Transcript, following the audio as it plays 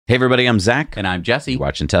Hey everybody, I'm Zach. And I'm Jesse. You're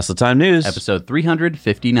watching Tesla Time News. Episode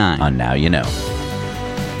 359. On Now You Know.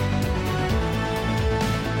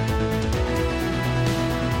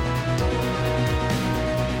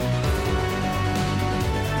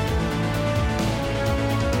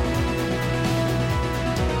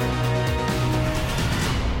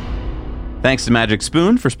 Thanks to Magic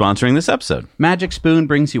Spoon for sponsoring this episode. Magic Spoon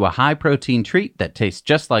brings you a high-protein treat that tastes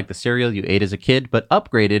just like the cereal you ate as a kid, but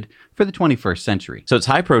upgraded for the 21st century. So it's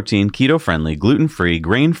high-protein, keto-friendly, gluten-free,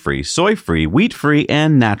 grain-free, soy-free, wheat-free,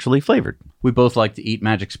 and naturally flavored. We both like to eat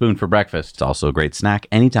Magic Spoon for breakfast. It's also a great snack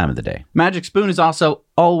any time of the day. Magic Spoon is also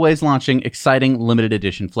always launching exciting limited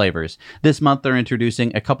edition flavors. This month they're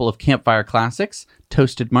introducing a couple of campfire classics,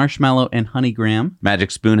 toasted marshmallow and honey graham.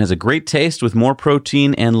 Magic Spoon has a great taste with more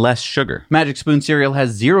protein and less sugar. Magic Spoon cereal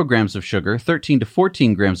has 0 grams of sugar, 13 to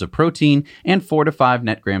 14 grams of protein, and 4 to 5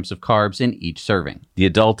 net grams of carbs in each serving. The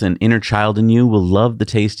adult and inner child in you will love the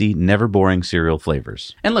tasty, never boring cereal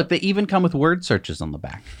flavors. And look, they even come with word searches on the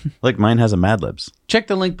back. Like mine has a Mad Libs. Check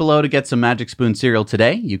the link below to get some Magic Spoon cereal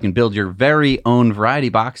today. You can build your very own variety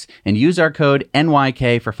box and use our code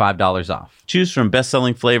NYK for $5 off. Choose from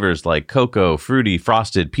best-selling flavors like cocoa, fruity,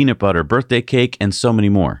 frosted, peanut butter, birthday cake, and so many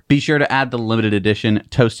more. Be sure to add the limited edition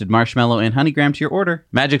toasted marshmallow and honey graham to your order.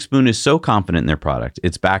 Magic Spoon is so confident in their product,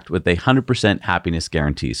 it's backed with a 100% happiness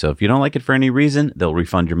guarantee. So if you don't like it for any reason, they'll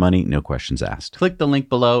refund your money, no questions asked. Click the link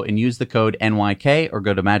below and use the code NYK or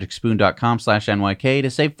go to magicspoon.com/NYK to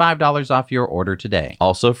save $5 off your order today.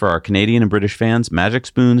 Also, for our Canadian and British fans, Magic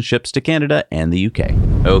Spoon ships to Canada and the UK.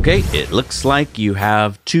 Okay, it looks like you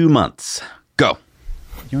have 2 months. Go.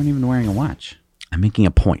 You aren't even wearing a watch. I'm making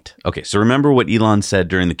a point. Okay, so remember what Elon said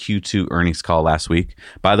during the Q2 earnings call last week?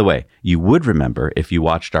 By the way, you would remember if you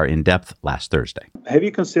watched our in-depth last Thursday. Have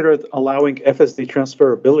you considered allowing FSD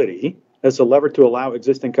transferability as a lever to allow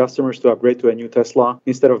existing customers to upgrade to a new Tesla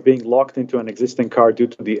instead of being locked into an existing car due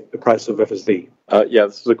to the price of FSD? Yeah,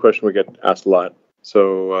 this is a question we get asked a lot.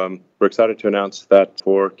 So we're excited to announce that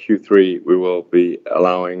for Q3, we will be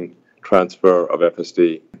allowing transfer of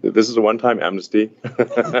FSD. This is a one-time amnesty.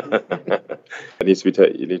 It needs to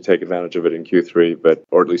be you need to take advantage of it in Q3,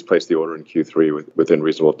 or at least place the order in Q3 within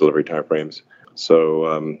reasonable delivery timeframes.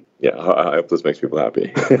 So, yeah, I hope this makes people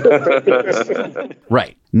happy.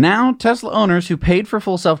 Right. Now, Tesla owners who paid for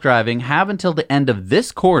full self-driving have until the end of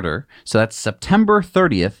this quarter, so that's September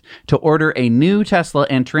 30th, to order a new Tesla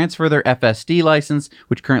and transfer their FSD license,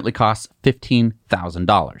 which currently costs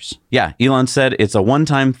 $15,000. Yeah, Elon said it's a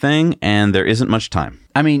one-time thing and there isn't much time.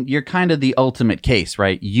 I mean, you're kind of the ultimate case,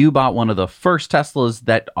 right? You bought one of the first Teslas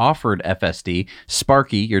that offered FSD,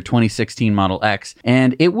 Sparky, your 2016 Model X,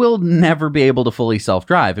 and it will never be able to fully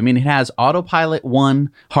self-drive. I mean, it has Autopilot 1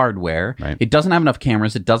 hardware. Right. It doesn't have enough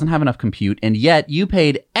cameras. It doesn't have enough compute. And yet you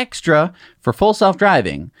paid extra for full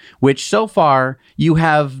self-driving, which so far you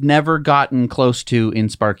have never gotten close to in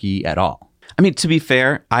Sparky at all. I mean, to be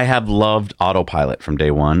fair, I have loved Autopilot from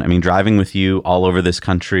day one. I mean, driving with you all over this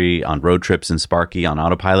country on road trips in Sparky on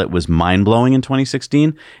Autopilot was mind-blowing in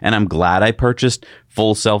 2016, and I'm glad I purchased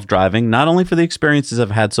full self-driving, not only for the experiences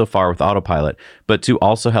I've had so far with Autopilot, but to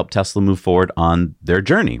also help Tesla move forward on their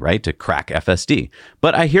journey, right, to crack FSD.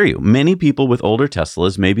 But I hear you. Many people with older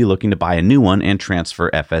Teslas may be looking to buy a new one and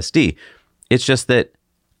transfer FSD. It's just that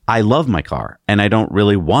I love my car, and I don't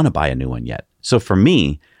really want to buy a new one yet. So for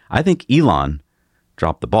me, I think Elon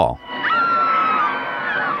dropped the ball.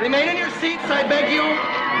 Remain in your seats, I beg you.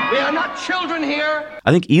 We are not children here.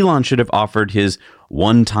 I think Elon should have offered his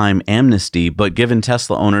one-time amnesty, but given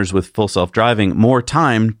Tesla owners with full self-driving more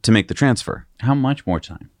time to make the transfer. How much more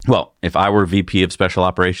time? Well, if I were VP of Special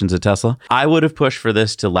Operations at Tesla, I would have pushed for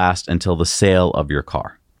this to last until the sale of your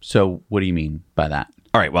car. So what do you mean by that?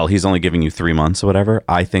 All right, well, he's only giving you 3 months or whatever.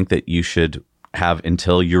 I think that you should have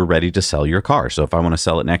until you're ready to sell your car. So if I want to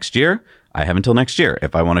sell it next year, I have until next year.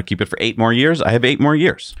 If I want to keep it for 8 more years, I have 8 more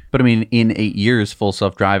years. But I mean, in 8 years, full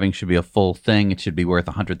self-driving should be a full thing. It should be worth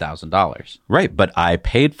 $100,000. Right, but I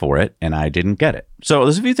paid for it and I didn't get it. So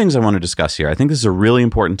there's a few things I want to discuss here. I think this is a really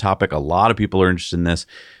important topic. A lot of people are interested in this.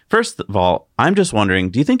 First of all, I'm just wondering,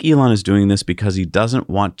 do you think Elon is doing this because he doesn't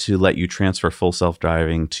want to let you transfer full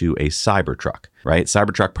self-driving to a Cybertruck, right?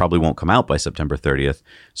 Cybertruck probably won't come out by September 30th.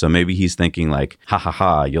 So maybe he's thinking like,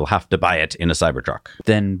 you'll have to buy it in a Cybertruck.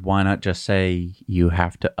 Then why not just say you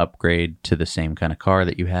have to upgrade to the same kind of car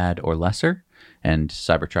that you had or lesser, and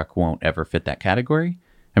Cybertruck won't ever fit that category?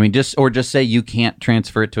 I mean, just say you can't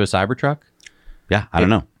transfer it to a Cybertruck? Yeah, I don't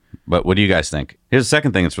know. But what do you guys think? Here's the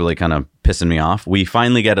second thing that's really kind of pissing me off. We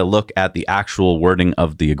finally get a look at the actual wording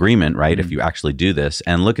of the agreement, right? If you actually do this.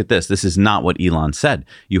 And look at this. This is not what Elon said.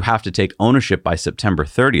 You have to take ownership by September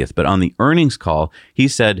 30th. But on the earnings call, he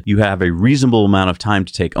said you have a reasonable amount of time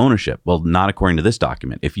to take ownership. Well, not according to this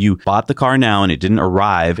document. If you bought the car now and it didn't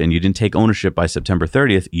arrive and you didn't take ownership by September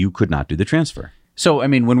 30th, you could not do the transfer. So, I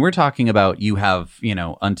mean, when we're talking about you have,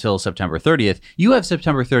 until September 30th, you have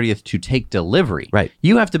September 30th to take delivery. Right.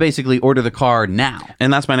 You have to basically order the car now.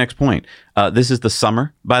 And that's my next point. This is the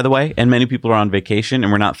summer, by the way, and many people are on vacation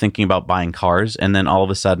and we're not thinking about buying cars. And then all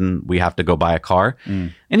of a sudden we have to go buy a car.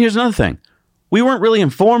 And here's another thing. We weren't really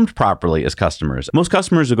informed properly as customers. Most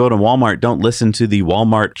customers who go to Walmart don't listen to the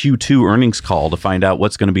Walmart Q2 earnings call to find out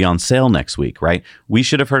what's going to be on sale next week, right? We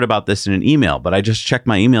should have heard about this in an email, but I just checked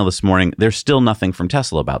my email this morning. There's still nothing from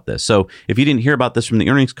Tesla about this. So if you didn't hear about this from the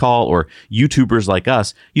earnings call or YouTubers like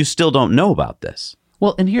us, you still don't know about this.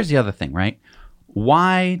 Well, and here's the other thing, right?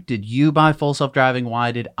 Why did you buy full self-driving?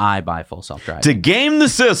 Why did I buy full self-driving? To game the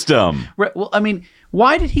system. Right. Well, I mean,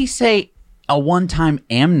 why did he say a one-time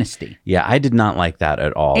amnesty? Yeah, I did not like that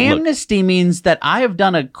at all. Amnesty means that I have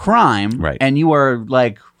done a crime, Right. and you are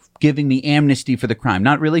like giving me amnesty for the crime.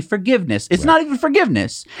 Not really forgiveness. It's not even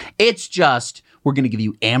forgiveness. It's just we're going to give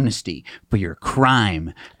you amnesty for your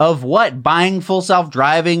crime of what? Buying full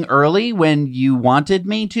self-driving early when you wanted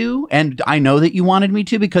me to, and I know that you wanted me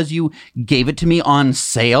to because you gave it to me on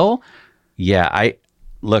sale. Yeah,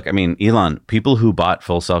 Look, I mean, Elon, people who bought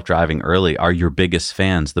full self-driving early are your biggest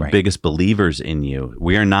fans, the biggest believers in you.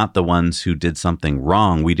 We are not the ones who did something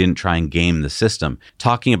wrong. We didn't try and game the system.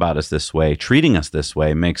 Talking about us this way, treating us this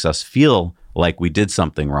way makes us feel like we did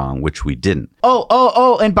something wrong, which we didn't.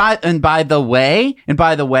 And by the way,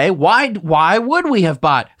 why would we have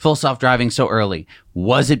bought full self-driving so early?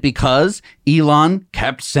 Was it because Elon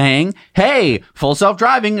kept saying, "Hey, full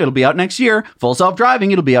self-driving, it'll be out next year. Full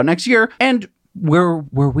self-driving, it'll be out next year." And were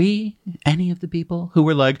we any of the people who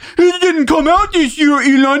were like, "It didn't come out this year,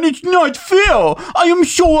 Elon, it's not fair. I am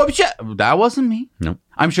so upset." That wasn't me. No.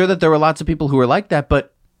 I'm sure that there were lots of people who were like that,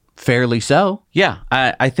 but fairly so. Yeah,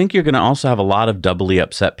 I think you're going to also have a lot of doubly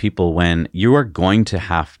upset people when you are going to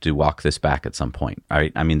have to walk this back at some point,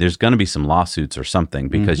 right? I mean, there's going to be some lawsuits or something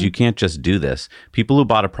because you can't just do this. People who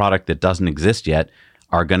bought a product that doesn't exist yet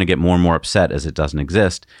are going to get more and more upset as it doesn't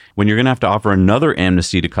exist. When you're going to have to offer another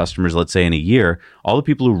amnesty to customers, let's say in a year, all the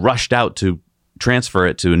people who rushed out to transfer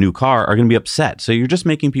it to a new car are going to be upset. So you're just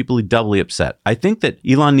making people doubly upset. I think that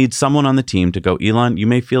Elon needs someone on the team to go, "Elon, you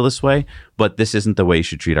may feel this way, but this isn't the way you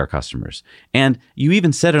should treat our customers." And you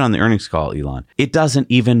even said it on the earnings call, Elon. It doesn't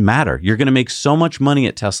even matter. You're going to make so much money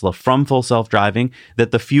at Tesla from full self-driving that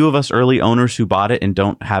the few of us early owners who bought it and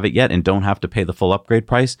don't have it yet and don't have to pay the full upgrade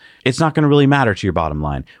price, it's not going to really matter to your bottom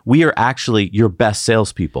line. We are actually your best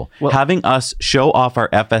salespeople. Having us show off our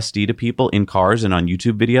FSD to people in cars and on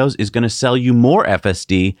YouTube videos is going to sell you more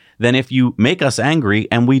FSD than if you make us angry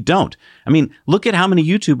and we don't. I mean, look at how many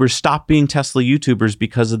YouTubers stopped being Tesla YouTubers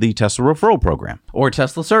because of the Tesla referral program. Or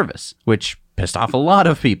Tesla service, which pissed off a lot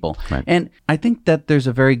of people. Right. And I think that there's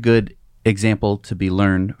a very good example to be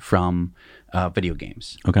learned from video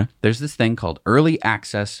games. Okay. There's this thing called early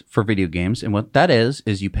access for video games. And what that is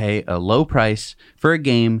you pay a low price for a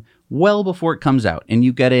game well before it comes out. And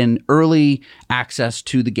you get in early access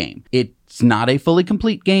to the game. It's not a fully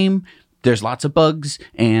complete game. There's lots of bugs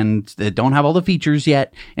and they don't have all the features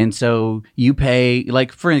yet. And so you pay,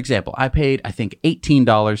 like, for an example, I paid, I think,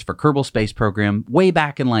 $18 for Kerbal Space Program way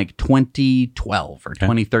back in like 2012 or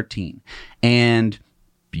 2013. And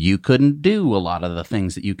you couldn't do a lot of the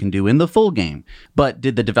things that you can do in the full game. But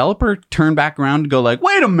did the developer turn back around and go like,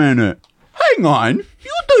 "Wait a minute, hang on,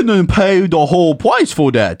 you didn't pay the whole price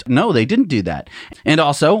for that"? No, they didn't do that. And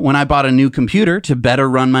also, when I bought a new computer to better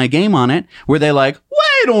run my game on it, were they like,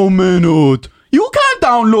 "Wait a minute, you can't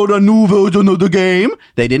download a new version of the game"?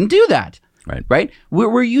 They didn't do that. Right?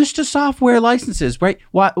 We're used to software licenses, right?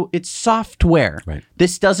 It's software. Right.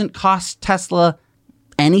 This doesn't cost Tesla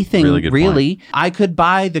anything, Really good really. I could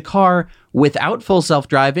buy the car without full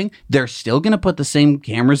self-driving. They're still going to put the same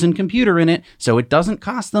cameras and computer in it, so it doesn't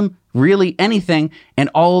cost them really anything,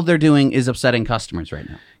 and all they're doing is upsetting customers right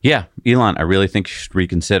now. Yeah, Elon, I really think you should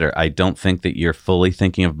reconsider. I don't think that you're fully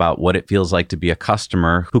thinking about what it feels like to be a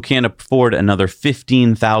customer who can't afford another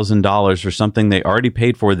 $15,000 for something they already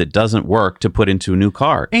paid for that doesn't work to put into a new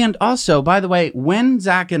car. And also, by the way, when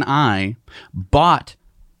Zach and I bought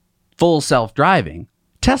full self-driving,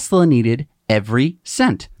 Tesla needed every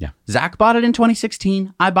cent. Yeah. Zach bought it in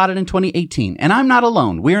 2016. I bought it in 2018. And I'm not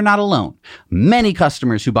alone. We're not alone. Many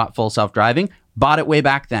customers who bought full self-driving bought it way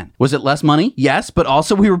back then. Was it less money? Yes, but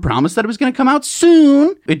also we were promised that it was going to come out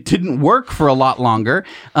soon. It didn't work for a lot longer.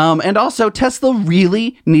 And also Tesla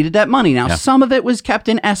really needed that money. Now, some of it was kept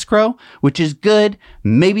in escrow, which is good.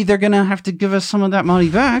 Maybe they're going to have to give us some of that money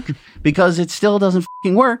back because it still doesn't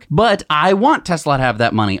fucking work. But I want Tesla to have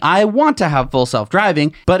that money. I want to have full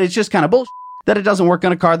self-driving, but it's just kind of bullshit that it doesn't work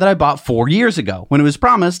on a car that I bought 4 years ago when it was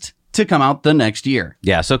promised to come out the next year.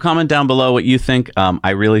 Yeah, so comment down below what you think.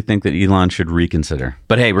 I really think that Elon should reconsider.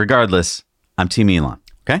 But hey, regardless, I'm Team Elon,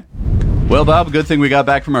 okay? Well, Bob, good thing we got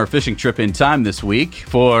back from our fishing trip in time this week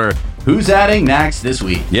for Who's Adding Next This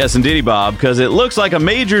Week. Yes, indeedy, Bob, because it looks like a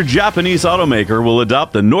major Japanese automaker will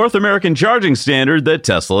adopt the North American charging standard that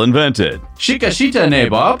Tesla invented. Shikashita ne,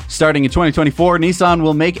 Bob. Starting in 2024, Nissan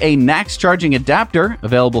will make a NACS charging adapter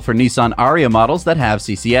available for Nissan Ariya models that have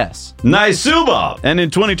CCS. Nice, Bob! And in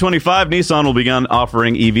 2025, Nissan will begin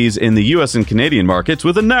offering EVs in the US and Canadian markets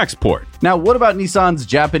with a NACS port. Now, what about Nissan's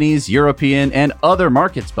Japanese, European, and other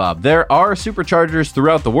markets, Bob? There are superchargers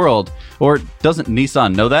throughout the world, or doesn't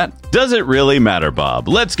Nissan know that? Does it really matter, Bob?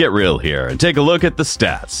 Let's get real here and take a look at the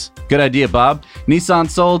stats. Good idea, Bob. Nissan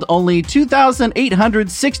sold only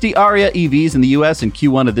 2,860 Ariya EVs in the US in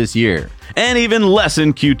Q1 of this year. And even less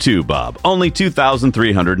in Q2, Bob. Only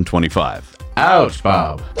 2,325. Ouch,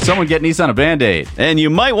 Bob. Someone get Nissan a Band-Aid. And you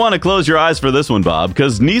might want to close your eyes for this one, Bob,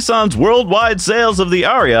 because Nissan's worldwide sales of the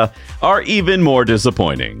Ariya are even more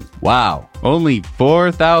disappointing. Wow. Only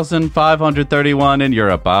 4,531 in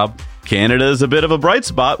Europe, Bob. Canada's a bit of a bright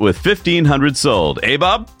spot with 1,500 sold. Eh,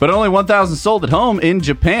 Bob? But only 1,000 sold at home in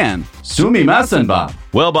Japan. Sumimasen, Bob.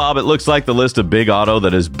 Well, Bob, it looks like the list of big auto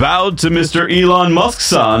that has bowed to Mr. Elon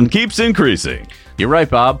Musk-san keeps increasing. You're right,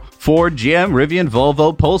 Bob. Ford, GM, Rivian,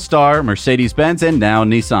 Volvo, Polestar, Mercedes-Benz, and now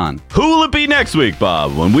Nissan. Who will it be next week,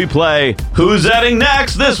 Bob, when we play Who's Adding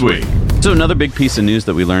Next This Week? So another big piece of news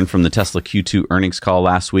that we learned from the Tesla Q2 earnings call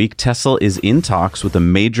last week, Tesla is in talks with a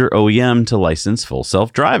major OEM to license full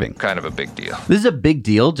self-driving. Kind of a big deal. This is a big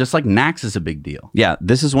deal, just like NACS is a big deal. Yeah,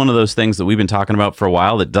 this is one of those things that we've been talking about for a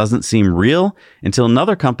while that doesn't seem real until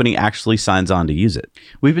another company actually signs on to use it.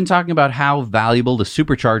 We've been talking about how valuable the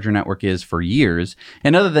supercharger network is for years,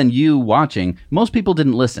 and other than you watching, most people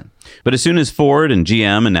didn't listen. But as soon as Ford and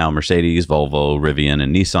GM and now Mercedes, Volvo, Rivian,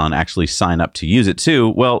 and Nissan actually sign up to use it too,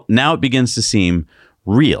 well, now it begins to seem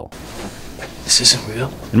real. This isn't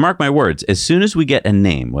real. And mark my words, as soon as we get a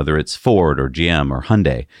name, whether it's Ford or GM or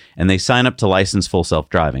Hyundai, and they sign up to license full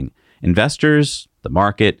self-driving, investors, the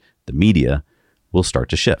market, the media will start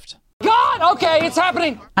to shift. God, okay, it's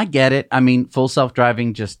happening. I get it. I mean, full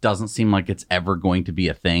self-driving just doesn't seem like it's ever going to be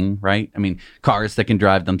a thing, right? I mean, cars that can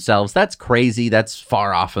drive themselves, that's crazy. That's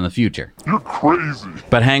far off in the future. You're crazy.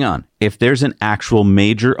 But hang on. If there's an actual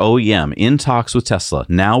major OEM in talks with Tesla,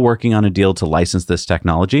 now working on a deal to license this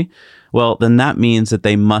technology, well, then that means that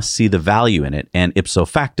they must see the value in it. And ipso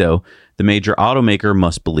facto, the major automaker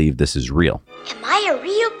must believe this is real. Am I a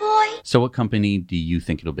real boy? So what company do you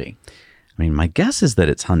think it'll be? I mean, my guess is that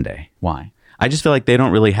it's Hyundai. Why? I just feel like they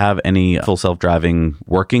don't really have any full self-driving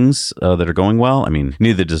workings that are going well. I mean,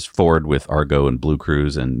 neither does Ford with Argo and Blue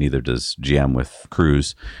Cruise, and neither does GM with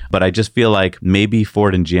Cruise. But I just feel like maybe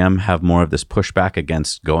Ford and GM have more of this pushback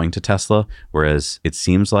against going to Tesla, whereas it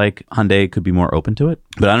seems like Hyundai could be more open to it.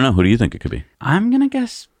 But I don't know. Who do you think it could be? I'm going to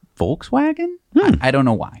guess Volkswagen? I don't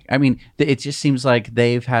know why. I mean, it just seems like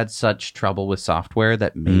they've had such trouble with software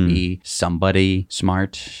that maybe somebody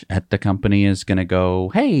smart at the company is going to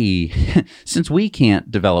go, hey, since we can't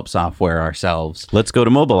develop software ourselves, let's go to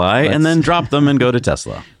Mobileye and then drop them and go to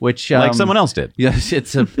Tesla. Which like someone else did. Yes,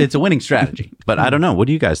 it's a winning strategy. But I don't know. What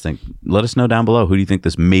do you guys think? Let us know down below. Who do you think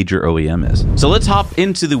this major OEM is? So let's hop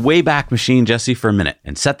into the Wayback Machine, Jesse, for a minute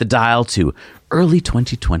and set the dial to early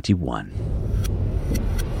 2021.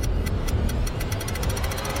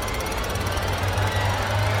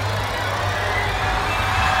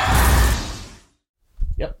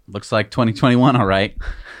 Yep. Looks like 2021. All right.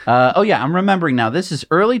 Oh, yeah. I'm remembering now. This is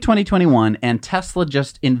early 2021, and Tesla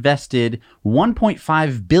just invested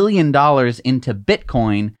 $1.5 billion into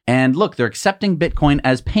Bitcoin. And look, they're accepting Bitcoin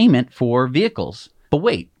as payment for vehicles. But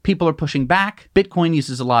wait, people are pushing back. Bitcoin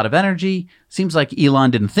uses a lot of energy. Seems like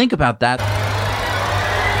Elon didn't think about that.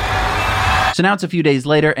 So now it's a few days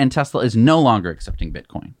later, and Tesla is no longer accepting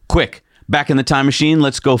Bitcoin. Quick, back in the time machine,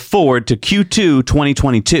 let's go forward to Q2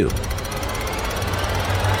 2022.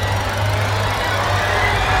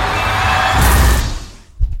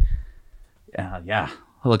 Yeah,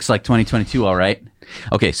 looks like 2022, all right.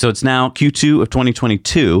 Okay, so it's now Q2 of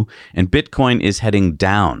 2022, and Bitcoin is heading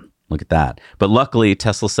down. Look at that. But luckily,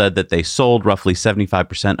 Tesla said that they sold roughly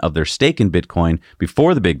 75% of their stake in Bitcoin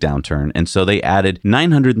before the big downturn, and so they added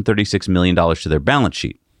 $936 million to their balance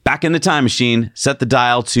sheet. Back in the time machine, set the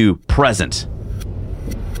dial to present.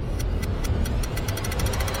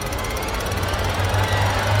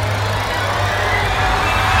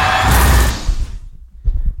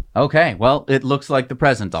 Okay, well, it looks like the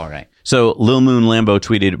present, all right. So Lil Moon Lambo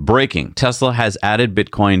tweeted, breaking, Tesla has added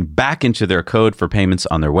Bitcoin back into their code for payments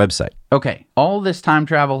on their website. Okay, all this time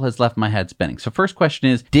travel has left my head spinning. So first question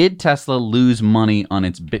is, did Tesla lose money on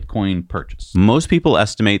its Bitcoin purchase? Most people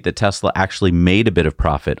estimate that Tesla actually made a bit of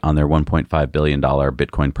profit on their $1.5 billion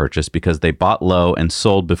Bitcoin purchase because they bought low and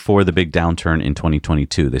sold before the big downturn in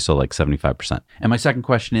 2022. They sold like 75%. And my second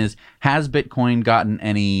question is, has Bitcoin gotten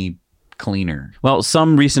any cleaner? Well,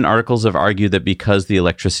 some recent articles have argued that because the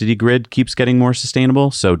electricity grid keeps getting more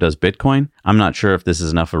sustainable, so does Bitcoin. I'm not sure if this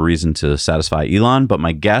is enough of a reason to satisfy Elon, but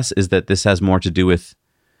my guess is that this has more to do with,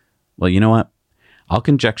 well, you know what? I'll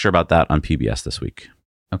conjecture about that on PBS this week.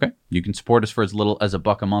 Okay. You can support us for as little as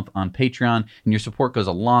 $1 a month on Patreon, and your support goes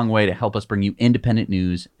a long way to help us bring you independent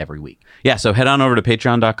news every week. Yeah, so head on over to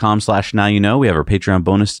patreon.com/nowyouknow. We have our Patreon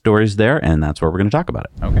bonus stories there, and that's where we're going to talk about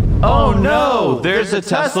it. Okay. Oh no, there's a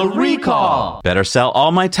Tesla recall. Better sell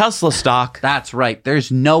all my Tesla stock. That's right. There's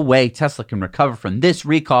no way Tesla can recover from this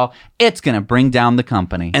recall. It's going to bring down the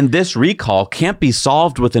company. And this recall can't be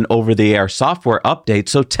solved with an over-the-air software update,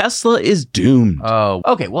 so Tesla is doomed. Oh,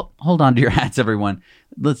 okay. Well, hold on to your hats, everyone.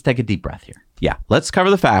 Let's take a deep breath here. Yeah, let's cover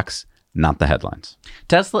the facts, not the headlines.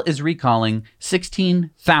 Tesla is recalling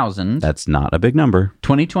 16,000 That's not a big number.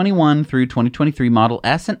 2021 through 2023 Model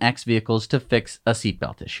S and X vehicles to fix a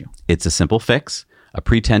seatbelt issue. It's a simple fix. A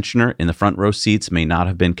pre-tensioner in the front row seats may not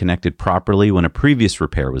have been connected properly when a previous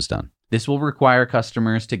repair was done. This will require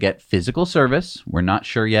customers to get physical service. We're not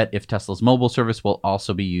sure yet if Tesla's mobile service will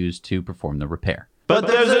also be used to perform the repair. But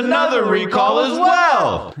there's another recall as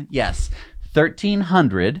well! Yes.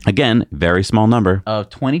 1,300 Again, very small number. of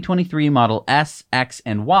 2023 Model S, X,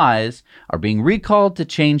 and Ys are being recalled to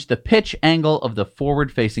change the pitch angle of the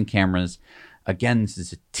forward-facing cameras. Again, this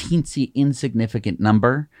is a teensy, insignificant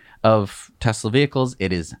number of Tesla vehicles.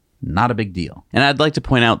 It is not a big deal. And I'd like to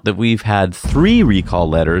point out that we've had 3 recall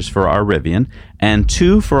letters for our Rivian and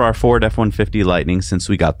 2 for our Ford F-150 Lightning since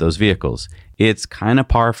we got those vehicles. It's kind of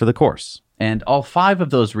par for the course. And all 5 of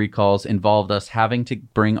those recalls involved us having to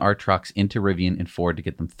bring our trucks into Rivian and Ford to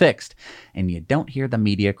get them fixed. And you don't hear the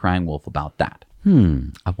media crying wolf about that.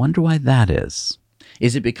 I wonder why that is.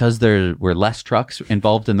 Is it because there were less trucks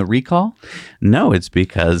involved in the recall? No, it's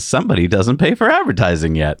because somebody doesn't pay for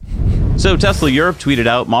advertising yet. So Tesla Europe tweeted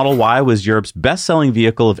out, Model Y was Europe's best-selling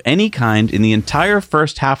vehicle of any kind in the entire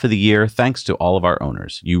first half of the year, thanks to all of our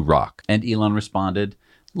owners. You rock. And Elon responded,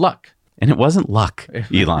 luck. And it wasn't luck,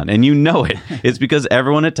 Elon, and you know it. It's because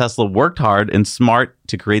everyone at Tesla worked hard and smart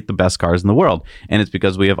to create the best cars in the world. And it's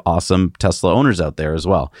because we have awesome Tesla owners out there as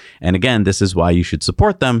well. And again, this is why you should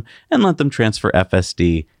support them and let them transfer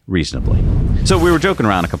FSD reasonably. So we were joking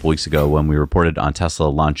around a couple weeks ago when we reported on Tesla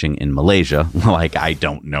launching in Malaysia. Like, I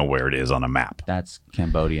don't know where it is on a map. That's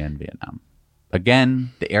Cambodia and Vietnam.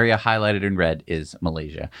 Again, the area highlighted in red is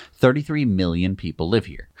Malaysia. 33 million people live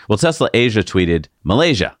here. Well, Tesla Asia tweeted,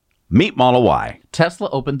 Malaysia. Meet Model Y. Tesla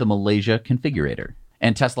opened the Malaysia configurator,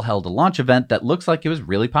 and Tesla held a launch event that looks like it was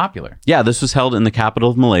really popular. Yeah, this was held in the capital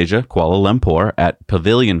of Malaysia, Kuala Lumpur, at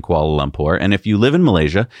Pavilion Kuala Lumpur. And if you live in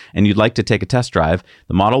Malaysia and you'd like to take a test drive,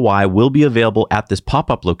 the Model Y will be available at this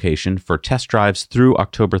pop-up location for test drives through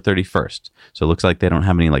October 31st. So it looks like they don't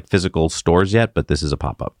have any physical stores yet, but this is a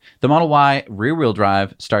pop-up. The Model Y rear-wheel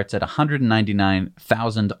drive starts at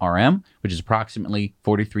 $199,000 RM, which is approximately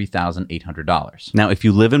 $43,800. Now, if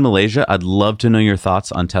you live in Malaysia, I'd love to know your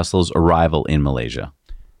thoughts on Tesla's arrival in Malaysia.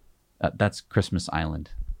 That's Christmas Island.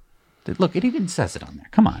 Look, it even says it on there.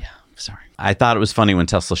 Come on. Yeah, sorry. I thought it was funny when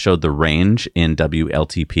Tesla showed the range in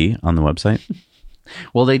WLTP on the website.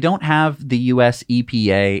 Well, they don't have the US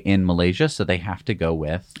EPA in Malaysia, so they have to go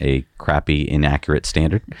with a crappy, inaccurate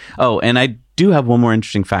standard. Oh, and I do have one more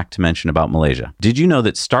interesting fact to mention about Malaysia. Did you know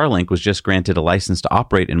that Starlink was just granted a license to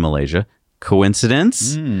operate in Malaysia?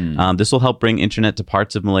 Coincidence? This will help bring internet to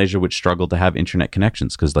parts of Malaysia which struggle to have internet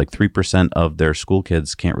connections because 3% of their school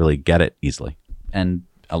kids can't really get it easily. And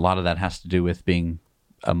a lot of that has to do with being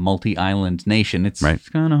a multi-island nation. It's right.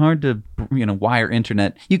 Kind of hard to, wire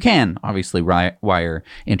internet. You can obviously wire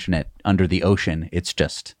internet under the ocean. It's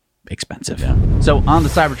just expensive. Yeah. So on the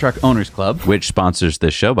Cybertruck Owners Club, which sponsors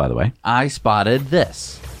this show, by the way, I spotted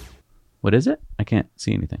this. What is it? I can't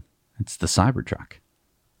see anything. It's the Cybertruck.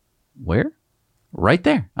 Where? Right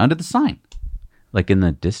there, under the sign. Like in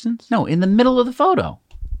the distance? No, in the middle of the photo.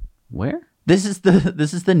 Where? This is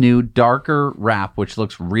the new darker wrap, which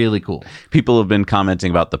looks really cool. People have been commenting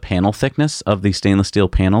about the panel thickness of the stainless steel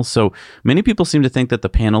panels. So many people seem to think that the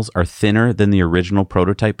panels are thinner than the original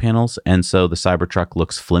prototype panels, and so the Cybertruck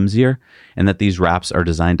looks flimsier, and that these wraps are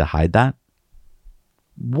designed to hide that.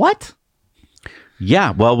 What?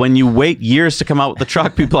 Yeah, well, when you wait years to come out with the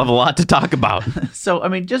truck, people have a lot to talk about. So, I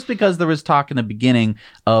mean, just because there was talk in the beginning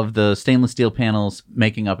of the stainless steel panels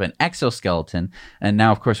making up an exoskeleton, and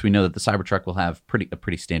now, of course, we know that the Cybertruck will have a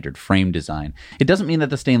pretty standard frame design, it doesn't mean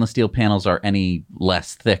that the stainless steel panels are any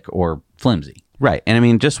less thick or flimsy. Right. And I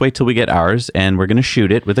mean, just wait till we get ours, and we're going to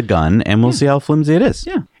shoot it with a gun, and we'll see how flimsy it is.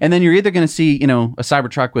 Yeah. And then you're either going to see, a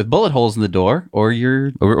Cybertruck with bullet holes in the door, or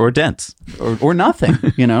or dents, or nothing.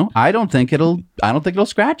 I don't think it'll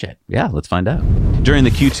scratch it. Yeah, let's find out. During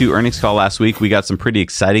the Q2 earnings call last week, we got some pretty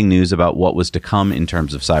exciting news about what was to come in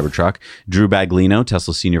terms of Cybertruck. Drew Baglino,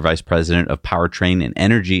 Tesla's Senior Vice President of Powertrain and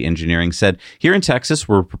Energy Engineering, said, "Here in Texas,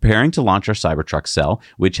 we're preparing to launch our Cybertruck cell,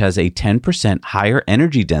 which has a 10% higher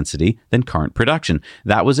energy density than current production.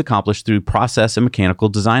 That was accomplished through process and mechanical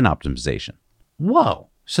design optimization." Whoa.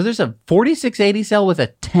 So there's a 4680 cell with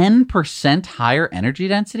a 10% higher energy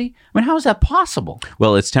density? I mean, how is that possible?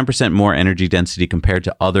 Well, it's 10% more energy density compared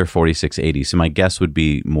to other 4680s, so my guess would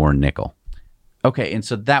be more nickel. Okay, and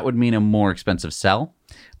so that would mean a more expensive cell?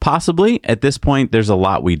 Possibly. At this point, there's a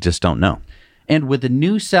lot we just don't know. And would the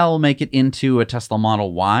new cell make it into a Tesla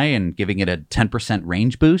Model Y and giving it a 10%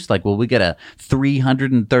 range boost? Like, will we get a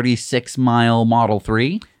 336-mile Model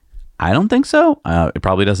 3? I don't think so. It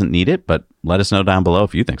probably doesn't need it, but let us know down below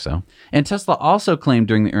if you think so. And Tesla also claimed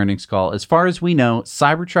during the earnings call, as far as we know,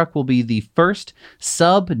 Cybertruck will be the first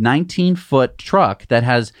sub-19-foot truck that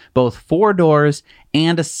has both 4 doors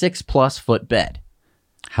and a 6+ foot bed.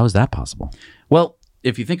 How is that possible? Well,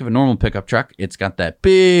 if you think of a normal pickup truck, it's got that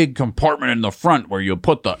big compartment in the front where you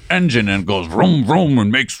put the engine and it goes vroom, vroom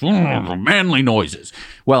and makes manly noises.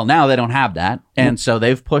 Well, now they don't have that. And so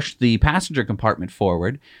they've pushed the passenger compartment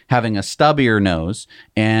forward, having a stubbier nose,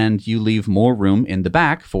 and you leave more room in the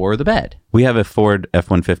back for the bed. We have a Ford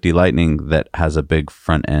F-150 Lightning that has a big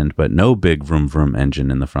front end, but no big vroom vroom engine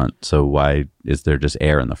in the front. So why is there just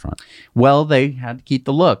air in the front? Well, they had to keep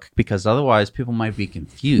the look because otherwise people might be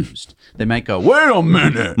confused. They might go, wait a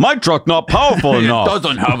minute, my truck not powerful enough. It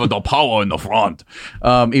doesn't have the power in the front.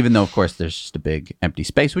 Even though, of course, there's just a big empty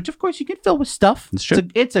space, which, of course, you can fill with stuff. It's true.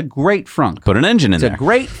 It's a great front. Put an engine in there. It's a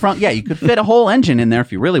great front. Yeah, you could fit a whole engine in there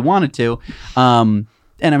if you really wanted to.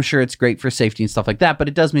 And I'm sure it's great for safety and stuff like that, but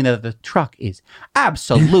it does mean that the truck is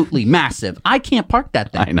absolutely massive. I can't park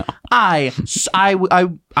that thing. I know. I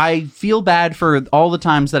feel bad for all the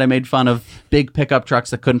times that I made fun of big pickup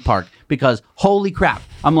trucks that couldn't park because holy crap.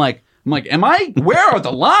 I'm like, where are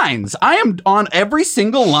the lines? I am on every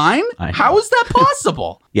single line. How is that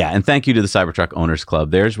possible? Yeah, and thank you to the Cybertruck Owners Club.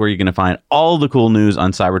 There's where you're going to find all the cool news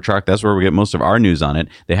on Cybertruck. That's where we get most of our news on it.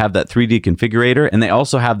 They have that 3D configurator, and they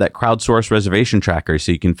also have that crowdsource reservation tracker,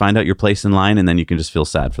 so you can find out your place in line, and then you can just feel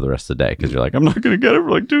sad for the rest of the day because you're like, I'm not going to get it for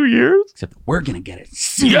like 2 years. Except we're going to get it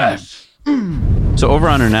soon. Yes! So over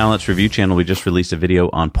on our Now Let's Review channel, we just released a video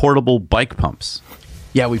on portable bike pumps.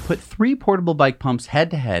 Yeah, we put 3 portable bike pumps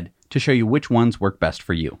head-to-head to show you which ones work best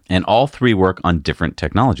for you. And all 3 work on different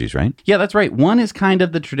technologies, right? Yeah, that's right. One is kind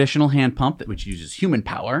of the traditional hand pump, which uses human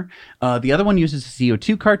power. The other one uses a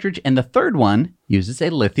CO2 cartridge, and the third one uses a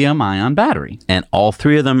lithium-ion battery. And all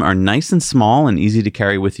 3 of them are nice and small and easy to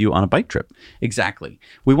carry with you on a bike trip. Exactly.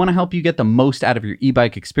 We want to help you get the most out of your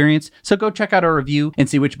e-bike experience, so go check out our review and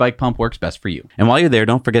see which bike pump works best for you. And while you're there,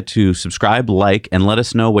 don't forget to subscribe, like, and let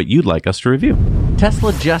us know what you'd like us to review.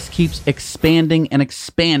 Tesla just keeps expanding and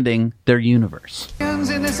expanding their universe.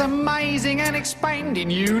 In this amazing and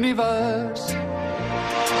expanding universe.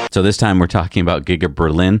 So this time we're talking about Giga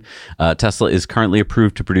Berlin. Tesla is currently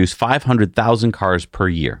approved to produce 500,000 cars per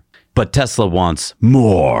year. But Tesla wants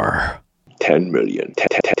more. 10 million.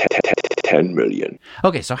 10 million.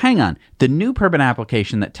 Okay, so hang on. The new permit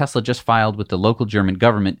application that Tesla just filed with the local German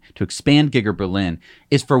government to expand Giga Berlin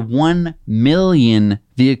is for 1 million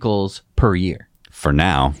vehicles per year. For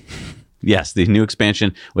now. Yes, the new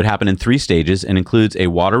expansion would happen in 3 stages and includes a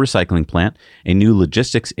water recycling plant, a new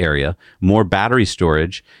logistics area, more battery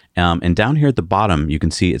storage, and down here at the bottom, you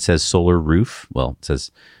can see it says solar roof. Well, it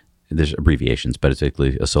says there's abbreviations, but it's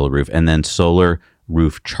basically a solar roof, and then solar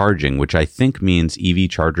roof charging, which I think means EV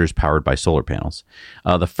chargers powered by solar panels.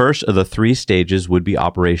 The first of the 3 stages would be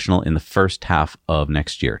operational in the first half of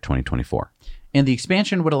next year, 2024. And the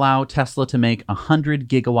expansion would allow Tesla to make 100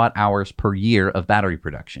 gigawatt hours per year of battery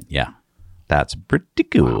production. Yeah. That's pretty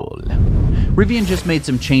cool. Wow. Rivian just made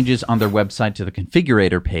some changes on their website to the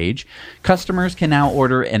configurator page. Customers can now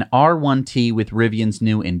order an R1T with Rivian's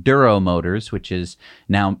new Enduro motors, which is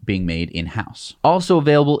now being made in-house. Also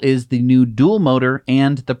available is the new dual motor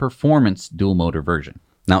and the performance dual motor version.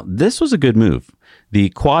 Now, this was a good move. The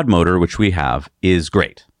quad motor, which we have, is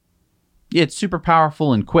great. It's super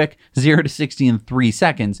powerful and quick, 0 to 60 in 3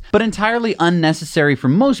 seconds, but entirely unnecessary for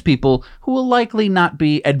most people who will likely not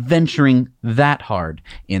be adventuring that hard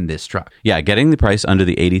in this truck. Yeah, getting the price under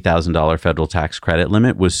the $80,000 federal tax credit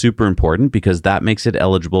limit was super important because that makes it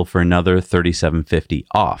eligible for another $3,750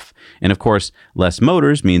 off. And of course, less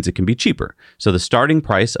motors means it can be cheaper. So the starting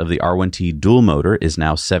price of the R1T dual motor is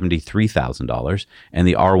now $73,000, and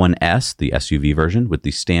the R1S, the SUV version with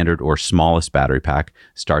the standard or smallest battery pack,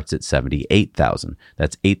 starts at $78,000.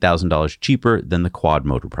 That's $8,000 cheaper than the quad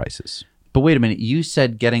motor prices. But wait a minute, you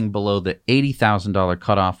said getting below the $80,000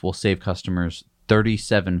 cutoff will save customers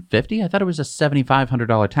 $3,750? I thought it was a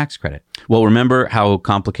 $7,500 tax credit. Well, remember how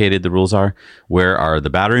complicated the rules are? Where are the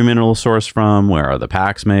battery mineral sourced from? Where are the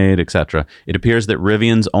packs made, etc.? It appears that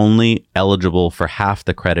Rivian's only eligible for half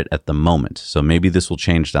the credit at the moment. So maybe this will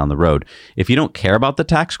change down the road. If you don't care about the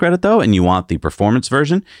tax credit, though, and you want the performance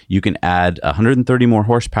version, you can add 130 more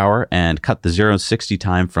horsepower and cut the 0 to 60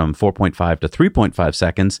 time from 4.5 to 3.5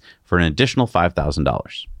 seconds for an additional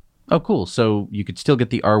 $5,000. Oh, cool. So you could still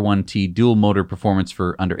get the R1T dual motor performance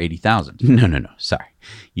for under $80,000. No. Sorry.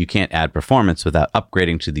 You can't add performance without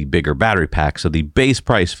upgrading to the bigger battery pack. So the base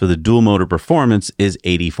price for the dual motor performance is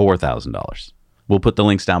 $84,000. We'll put the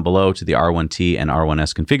links down below to the R1T and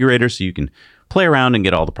R1S configurators so you can play around and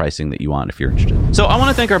get all the pricing that you want if you're interested. So I want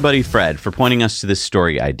to thank our buddy Fred for pointing us to this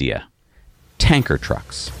story idea. Tanker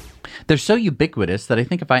trucks. They're so ubiquitous that I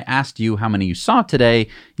think if I asked you how many you saw today,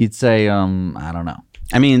 you'd say, I don't know.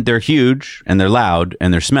 I mean, they're huge and they're loud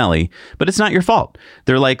and they're smelly, but it's not your fault.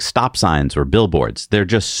 They're like stop signs or billboards. There are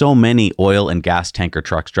just so many oil and gas tanker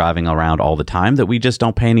trucks driving around all the time that we just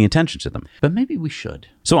don't pay any attention to them. But maybe we should.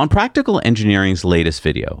 So on Practical Engineering's latest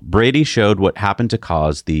video, Brady showed what happened to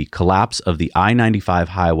cause the collapse of the I-95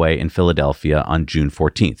 highway in Philadelphia on June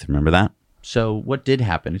 14th. Remember that? So what did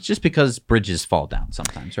happen? It's just because bridges fall down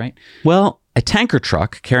sometimes, right? Well, a tanker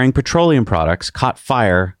truck carrying petroleum products caught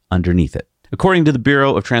fire underneath it. According to the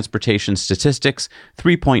Bureau of Transportation Statistics,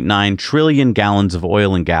 3.9 trillion gallons of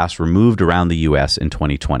oil and gas were moved around the U.S. in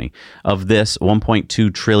 2020. Of this,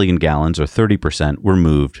 1.2 trillion gallons, or 30%, were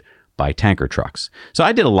moved by tanker trucks. So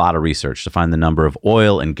I did a lot of research to find the number of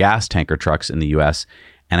oil and gas tanker trucks in the U.S.,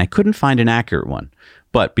 and I couldn't find an accurate one.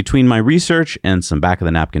 But between my research and some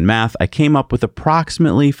back-of-the-napkin math, I came up with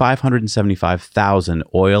approximately 575,000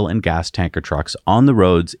 oil and gas tanker trucks on the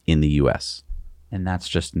roads in the U.S. And that's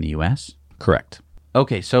just in the U.S.? Correct.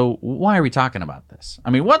 Okay, so why are we talking about this? I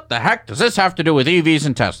mean, what the heck does this have to do with EVs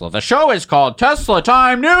and Tesla? The show is called Tesla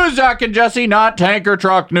Time News, Zach and Jesse, not Tanker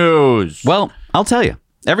Truck News. Well, I'll tell you.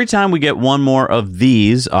 Every time we get one more of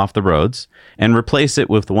these off the roads and replace it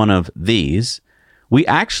with one of these, we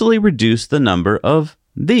actually reduce the number of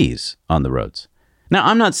these on the roads. Now,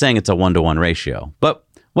 I'm not saying it's a 1-to-1 ratio, but,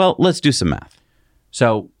 well, let's do some math.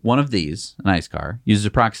 So one of these, an ICE car, uses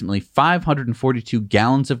approximately 542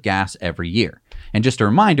 gallons of gas every year. And just a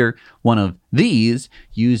reminder, one of these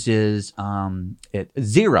uses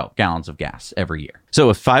 0 gallons of gas every year. So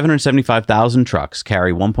if 575,000 trucks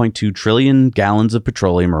carry 1.2 trillion gallons of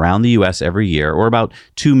petroleum around the U.S. every year, or about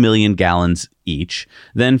 2 million gallons each,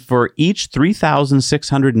 then for each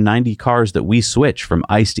 3,690 cars that we switch from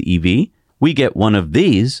ICE to EV, we get one of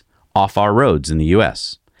these off our roads in the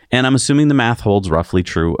U.S. And I'm assuming the math holds roughly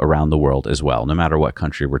true around the world as well, no matter what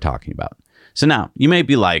country we're talking about. So now, you may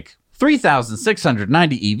be like,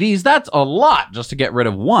 3,690 EVs, that's a lot just to get rid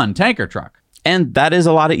of one tanker truck. And that is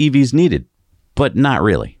a lot of EVs needed, but not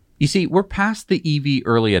really. You see, we're past the EV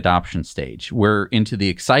early adoption stage. We're into the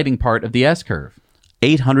exciting part of the S-curve.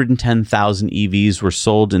 810,000 EVs were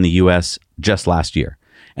sold in the U.S. just last year,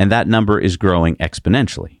 and that number is growing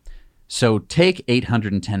exponentially. So take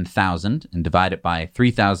 810,000 and divide it by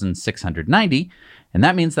 3,690, and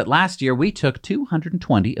that means that last year we took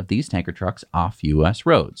 220 of these tanker trucks off U.S.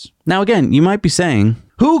 roads. Now again, you might be saying,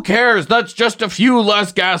 who cares? That's just a few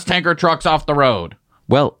less gas tanker trucks off the road.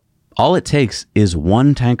 Well, all it takes is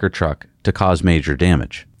one tanker truck to cause major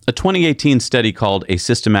damage. A 2018 study called A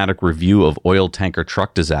Systematic Review of Oil Tanker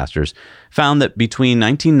Truck Disasters found that between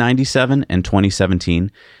 1997 and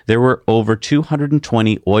 2017, there were over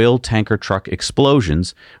 220 oil tanker truck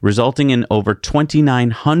explosions, resulting in over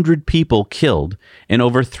 2,900 people killed and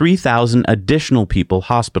over 3,000 additional people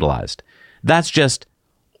hospitalized. That's just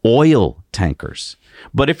oil tankers.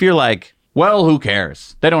 But if you're like, well, who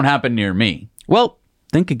cares? They don't happen near me. Well,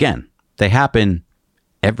 think again. They happen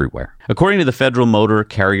everywhere. According to the Federal Motor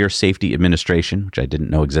Carrier Safety Administration, which I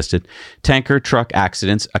didn't know existed, tanker truck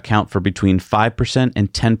accidents account for between 5%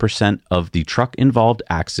 and 10% of the truck-involved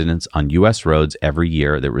accidents on U.S. roads every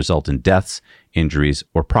year that result in deaths, injuries,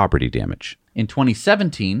 or property damage. In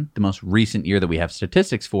 2017, the most recent year that we have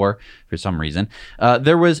statistics for some reason,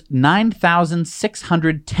 there was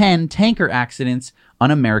 9,610 tanker accidents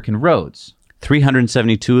on American roads.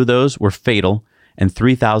 372 of those were fatal, and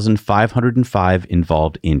 3,505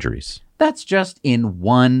 involved injuries. That's just in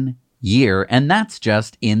 1 year, and that's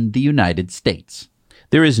just in the United States.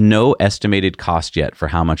 There is no estimated cost yet for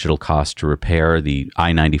how much it'll cost to repair the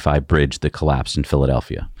I-95 bridge that collapsed in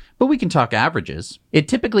Philadelphia. But we can talk averages. It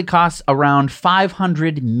typically costs around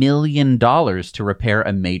 $500 million to repair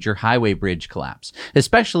a major highway bridge collapse,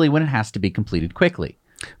 especially when it has to be completed quickly.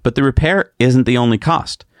 But the repair isn't the only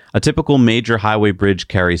cost. A typical major highway bridge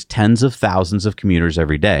carries tens of thousands of commuters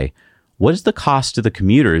every day. What is the cost to the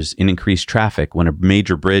commuters in increased traffic when a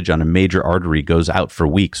major bridge on a major artery goes out for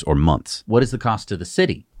weeks or months? What is the cost to the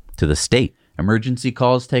city? To the state? Emergency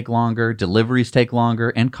calls take longer, deliveries take longer,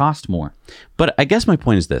 and cost more. But I guess my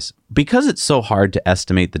point is this. Because it's so hard to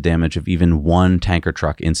estimate the damage of even one tanker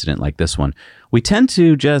truck incident like this one, we tend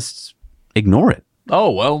to just ignore it.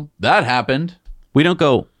 Oh, well, that happened. We don't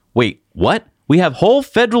go, wait, what? We have whole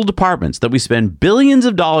federal departments that we spend billions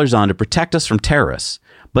of dollars on to protect us from terrorists,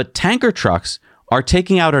 but tanker trucks are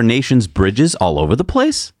taking out our nation's bridges all over the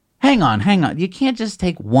place? Hang on. You can't just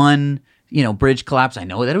take one, bridge collapse. I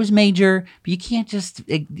know that it was major, but you can't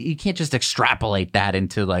just extrapolate that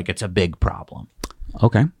into like it's a big problem.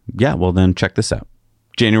 Okay. Yeah, well then check this out.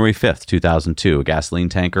 January 5th, 2002, a gasoline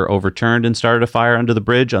tanker overturned and started a fire under the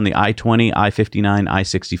bridge on the I-20, I-59,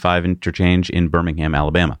 I-65 interchange in Birmingham,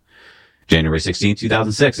 Alabama. January 16,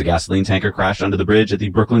 2006, a gasoline tanker crashed under the bridge at the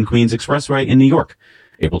Brooklyn-Queens Expressway in New York.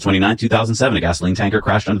 April 29, 2007, a gasoline tanker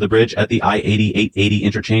crashed under the bridge at the I-80-880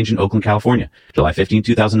 interchange in Oakland, California. July 15,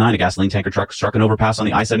 2009, a gasoline tanker truck struck an overpass on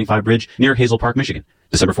the I-75 bridge near Hazel Park, Michigan.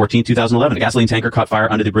 December 14, 2011, a gasoline tanker caught fire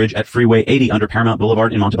under the bridge at Freeway 80 under Paramount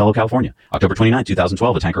Boulevard in Montebello, California. October 29,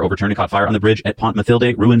 2012, a tanker overturned and caught fire on the bridge at Pont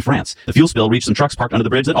Mathilde, Rouen, France. The fuel spill reached some trucks parked under the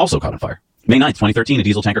bridge that also caught on fire. May 9th, 2013, a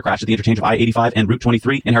diesel tanker crashed at the interchange of I-85 and Route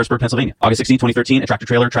 23 in Harrisburg, Pennsylvania. August 16, 2013, a tractor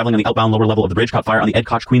trailer traveling on the outbound lower level of the bridge caught fire on the Ed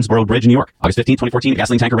Koch Queensboro Bridge in New York. August 15, 2014, a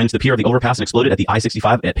gasoline tanker ran into the pier of the overpass and exploded at the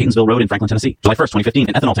I-65 at Paytonsville Road in Franklin, Tennessee. July 1st, 2015,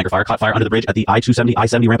 an ethanol tanker fire caught fire under the bridge at the I-270,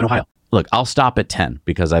 I-70 ramp in Ohio. Look, I'll stop at 10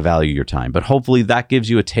 because I value your time, but hopefully that gives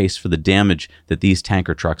you a taste for the damage that these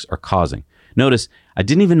tanker trucks are causing. Notice, I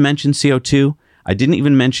didn't even mention CO2. I didn't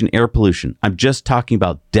even mention air pollution. I'm just talking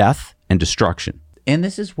about death and destruction. And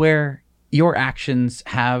this is where your actions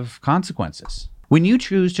have consequences. When you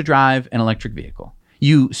choose to drive an electric vehicle,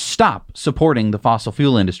 you stop supporting the fossil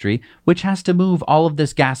fuel industry, which has to move all of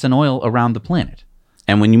this gas and oil around the planet.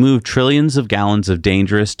 And when you move trillions of gallons of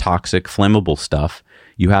dangerous, toxic, flammable stuff,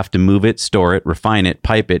 you have to move it, store it, refine it,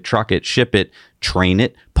 pipe it, truck it, ship it, train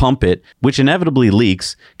it, pump it, which inevitably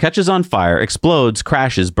leaks, catches on fire, explodes,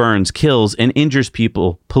 crashes, burns, kills, and injures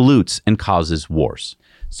people, pollutes, and causes wars.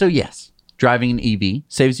 So yes, driving an EV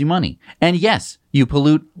saves you money. And yes, you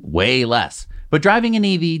pollute way less. But driving an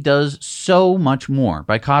EV does so much more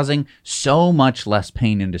by causing so much less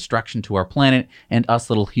pain and destruction to our planet and us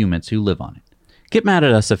little humans who live on it. Get mad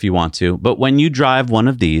at us if you want to, but when you drive one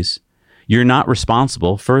of these, you're not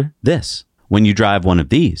responsible for this. When you drive one of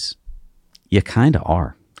these, you kind of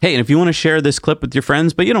are. Hey, and if you want to share this clip with your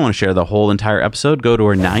friends, but you don't want to share the whole entire episode, go to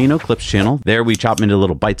our Now You Know Clips channel. There we chop them into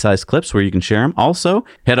little bite-sized clips where you can share them. Also,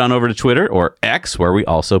 head on over to Twitter or X, where we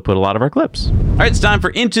also put a lot of our clips. All right, it's time for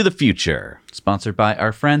Into the Future. Sponsored by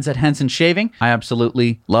our friends at Henson Shaving. I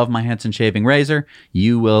absolutely love my Henson Shaving razor.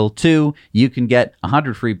 You will too. You can get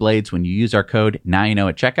 100 free blades when you use our code NowYouKnow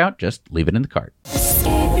at checkout. Just leave it in the cart.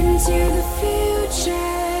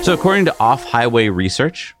 So according to Off-Highway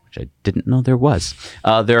Research, which I didn't know there was,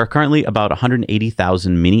 there are currently about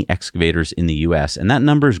 180,000 mini excavators in the U.S., and that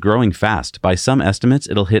number is growing fast. By some estimates,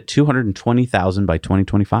 it'll hit 220,000 by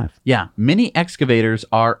 2025. Yeah, mini excavators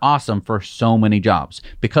are awesome for so many jobs.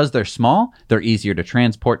 Because they're small, they're easier to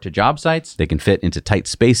transport to job sites. They can fit into tight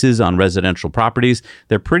spaces on residential properties.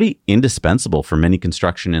 They're pretty indispensable for many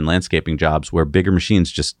construction and landscaping jobs where bigger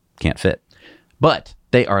machines just can't fit. But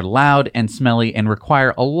they are loud and smelly and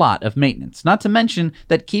require a lot of maintenance, not to mention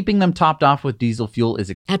that keeping them topped off with diesel fuel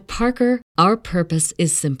is... At Parker, our purpose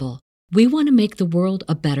is simple. We want to make the world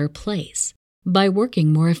a better place by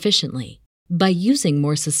working more efficiently, by using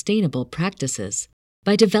more sustainable practices,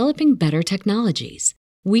 by developing better technologies.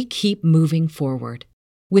 We keep moving forward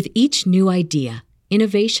with each new idea,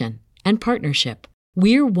 innovation, and partnership.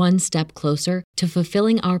 we're one step closer to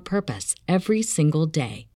fulfilling our purpose every single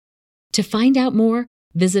day. To find out more,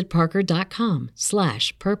 visit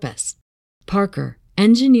parker.com/purpose. Parker,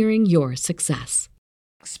 engineering your success.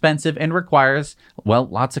 Expensive and requires, well,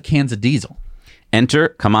 lots of cans of diesel.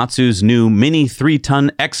 Enter Komatsu's new mini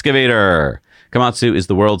 3-ton excavator. Komatsu is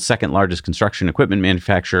the world's second largest construction equipment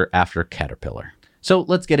manufacturer after Caterpillar. So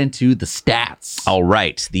let's get into the stats. All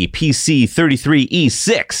right, the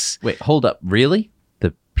PC33E6. Wait, hold up. Really?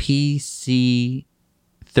 The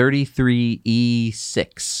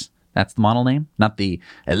PC33E6. That's the model name? Not the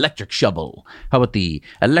electric shovel. How about the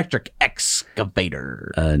electric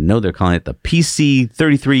excavator? No, they're calling it the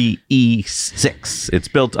PC33E6. It's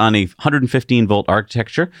built on a 115-volt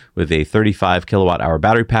architecture with a 35 kilowatt-hour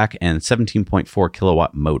battery pack and 17.4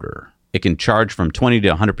 kilowatt motor. It can charge from 20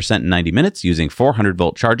 to 100% in 90 minutes using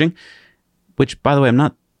 400-volt charging, which, by the way, I'm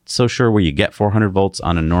not so sure where you get 400 volts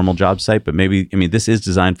on a normal job site, but maybe, this is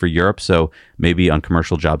designed for Europe, so maybe on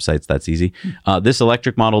commercial job sites, that's easy. This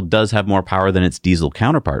electric model does have more power than its diesel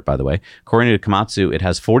counterpart, by the way. According to Komatsu, it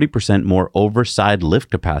has 40% more overside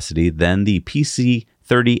lift capacity than the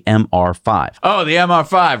PC30 MR5. Oh, the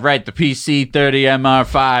MR5, right. The PC30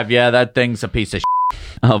 MR5. Yeah, that thing's a piece of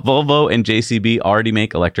Volvo and JCB already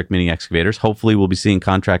make electric mini excavators. Hopefully, we'll be seeing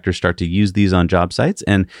contractors start to use these on job sites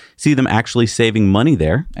and see them actually saving money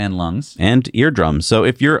there. And lungs. And eardrums. So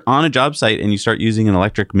if you're on a job site and you start using an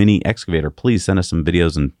electric mini excavator, please send us some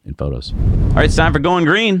videos and photos. All right, it's time for Going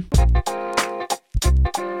Green.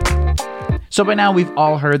 So by now, we've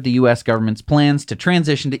all heard the U.S. government's plans to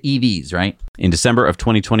transition to EVs, right? In December of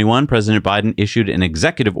 2021, President Biden issued an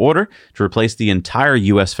executive order to replace the entire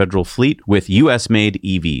U.S. federal fleet with U.S.-made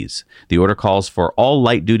EVs. The order calls for all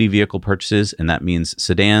light-duty vehicle purchases, and that means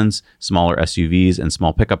sedans, smaller SUVs, and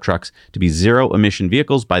small pickup trucks, to be zero-emission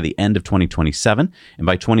vehicles by the end of 2027. And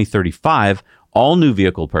by 2035, all new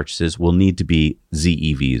vehicle purchases will need to be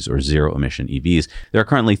ZEVs, or zero-emission EVs. There are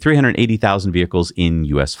currently 380,000 vehicles in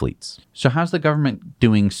U.S. fleets. So how's the government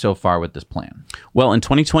doing so far with this plan? Well, in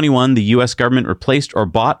 2021, the U.S. government replaced or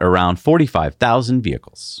bought around 45,000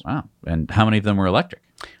 vehicles. Wow. And how many of them were electric?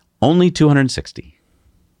 Only 260.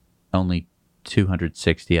 Only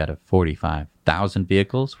 260 out of 45,000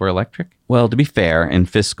 vehicles were electric? Well, to be fair, in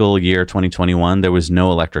fiscal year 2021, there was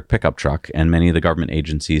no electric pickup truck, and many of the government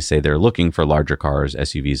agencies say they're looking for larger cars,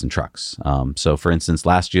 SUVs, and trucks. So, for instance,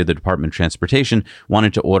 last year, the Department of Transportation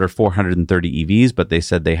wanted to order 430 EVs, but they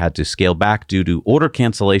said they had to scale back due to order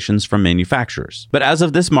cancellations from manufacturers. But as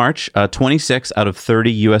of this March, 26 out of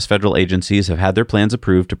 30 U.S. federal agencies have had their plans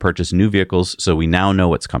approved to purchase new vehicles, so we now know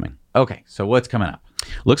what's coming. Okay, so what's coming up?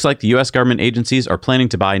 Looks like the U.S. government agencies are planning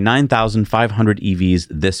to buy 9,500 EVs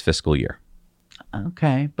this fiscal year.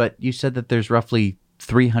 Okay, but you said that there's roughly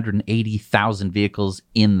 380,000 vehicles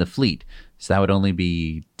in the fleet. So that would only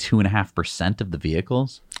be 2.5% of the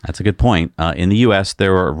vehicles? That's a good point. In the U.S.,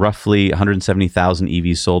 there were roughly 170,000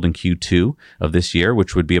 EVs sold in Q2 of this year,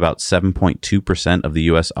 which would be about 7.2% of the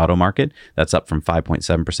U.S. auto market. That's up from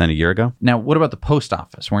 5.7% a year ago. Now, what about the post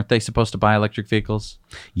office? Weren't they supposed to buy electric vehicles?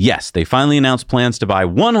 Yes, they finally announced plans to buy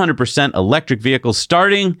 100% electric vehicles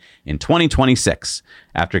starting in 2026,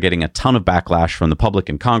 after getting a ton of backlash from the public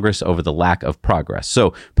and Congress over the lack of progress.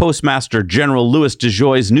 So, Postmaster General Louis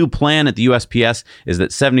DeJoy's new plan at the USPS is that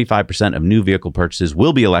 75% of new vehicle purchases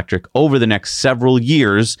will be electric over the next several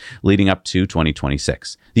years leading up to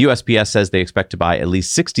 2026. The USPS says they expect to buy at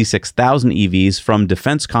least 66,000 EVs from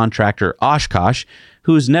defense contractor Oshkosh,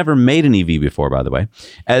 who's never made an EV before, by the way,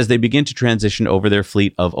 as they begin to transition over their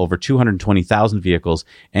fleet of over 220,000 vehicles.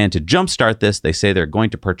 And to jumpstart this, they say they're going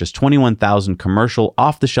to purchase 21,000 commercial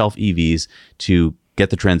off-the-shelf EVs to get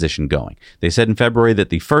the transition going. They said in February that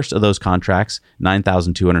the first of those contracts,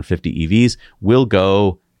 9,250 EVs, will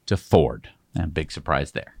go to Ford. And big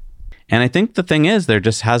surprise there. And I think the thing is, there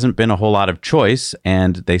just hasn't been a whole lot of choice.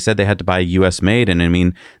 And they said they had to buy a U.S. made. And I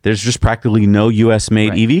mean, there's just practically no U.S.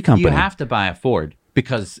 made EV company. You have to buy a Ford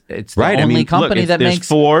because it's the only company that there's makes...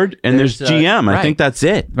 Ford and there's GM. I think that's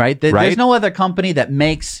it. Right? There's no other company that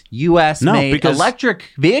makes U.S. made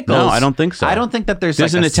electric vehicles. No, I don't think so. I don't think that there's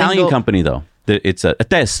an Italian company, though. It's a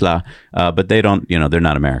Tesla, but they don't, they're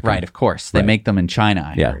not American. Right, of course. They make them in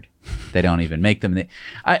China, I heard. They don't even make them.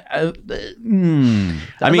 And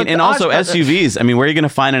also SUVs. I mean, where are you going to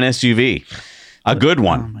find an SUV? A good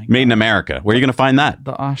one made in America. Where are you going to find that?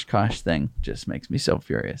 The Oshkosh thing just makes me so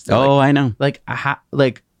furious. I know.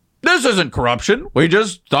 This isn't corruption. We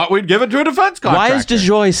just thought we'd give it to a defense contractor. Why is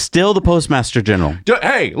DeJoy still the Postmaster General?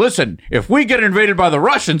 Hey, listen, if we get invaded by the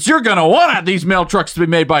Russians, you're going to want these mail trucks to be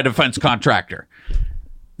made by a defense contractor.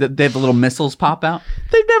 They have the little missiles pop out?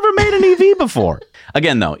 They've never made an EV before.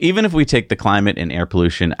 Again, though, even if we take the climate and air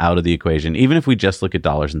pollution out of the equation, even if we just look at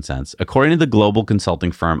dollars and cents, according to the global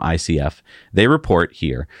consulting firm ICF, they report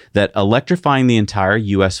here that electrifying the entire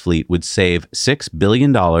U.S. fleet would save $6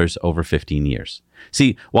 billion over 15 years.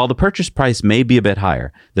 See, while the purchase price may be a bit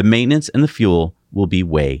higher, the maintenance and the fuel will be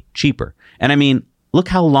way cheaper. And I mean, look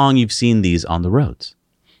how long you've seen these on the roads.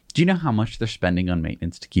 Do you know how much they're spending on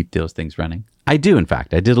maintenance to keep those things running? I do, in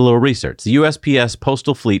fact. I did a little research. The USPS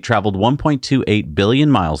postal fleet traveled 1.28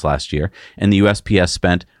 billion miles last year, and the USPS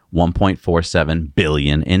spent $1.47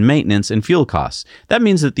 billion in maintenance and fuel costs. That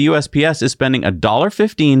means that the USPS is spending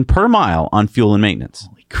 $1.15 per mile on fuel and maintenance.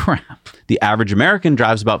 Holy crap. The average American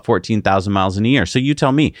drives about 14,000 miles in a year. So you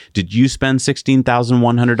tell me, did you spend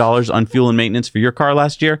 $16,100 on fuel and maintenance for your car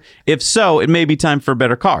last year? If so, it may be time for a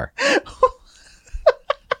better car.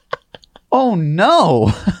 Oh, no.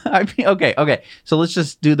 I mean, okay. So let's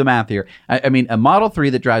just do the math here. I mean, a Model 3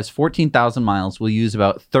 that drives 14,000 miles will use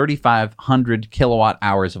about 3,500 kilowatt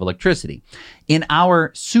hours of electricity. In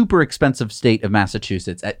our super expensive state of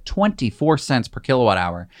Massachusetts, at 24 cents per kilowatt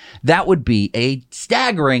hour, that would be a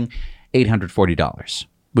staggering $840,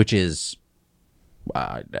 which is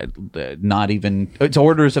not even, it's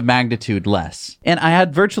orders of magnitude less. And I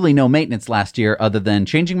had virtually no maintenance last year other than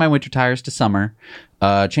changing my winter tires to summer,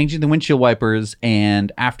 changing the windshield wipers,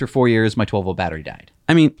 and after 4 years, my 12-volt battery died.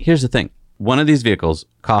 I mean, here's the thing. One of these vehicles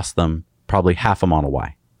cost them probably half a Model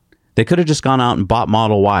Y. They could have just gone out and bought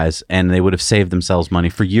Model Ys, and they would have saved themselves money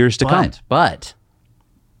for years to come. But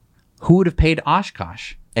who would have paid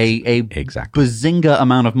Oshkosh a exactly. bazinga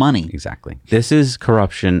amount of money? Exactly. This is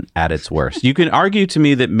corruption at its worst. You can argue to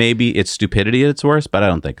me that maybe it's stupidity at its worst, but I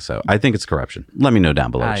don't think so. I think it's corruption. Let me know down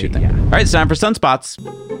below what you think. Yeah. All right, it's time for Sunspots.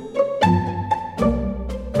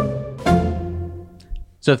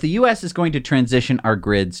 So if the U.S. is going to transition our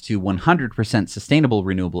grids to 100% sustainable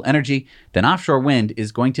renewable energy, then offshore wind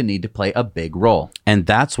is going to need to play a big role. And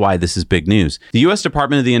that's why this is big news. The U.S.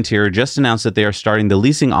 Department of the Interior just announced that they are starting the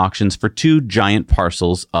leasing auctions for 2 giant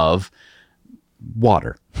parcels of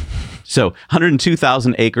water. So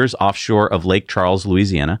 102,000 acres offshore of Lake Charles,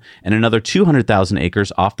 Louisiana, and another 200,000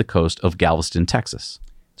 acres off the coast of Galveston, Texas.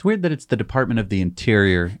 It's weird that it's the Department of the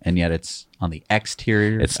Interior, and yet it's on the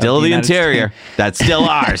exterior. It's still the interior. That's still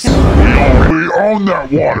ours. We own that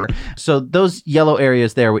water. So those yellow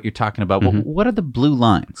areas there, what you're talking about, what are the blue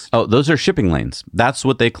lines? Oh, those are shipping lanes. That's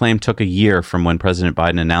what they claim took a year from when President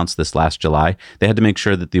Biden announced this last July. They had to make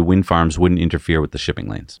sure that the wind farms wouldn't interfere with the shipping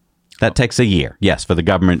lanes. That takes a year, yes, for the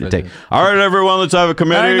government to take. All right, everyone, let's have a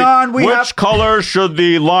committee. Hang on, Which color should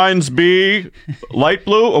the lines be? Light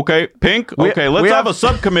blue? Okay. Pink? Okay, let's have a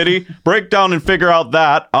subcommittee, break down and figure out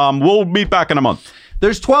that. We'll meet back in a month.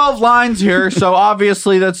 There's 12 lines here, so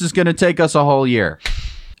obviously this is going to take us a whole year.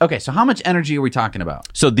 Okay, so how much energy are we talking about?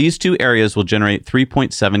 So these 2 areas will generate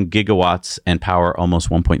 3.7 gigawatts and power almost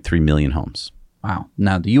 1.3 million homes. Wow.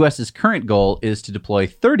 Now, the U.S.'s current goal is to deploy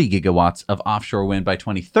 30 gigawatts of offshore wind by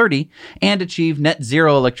 2030 and achieve net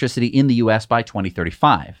zero electricity in the U.S. by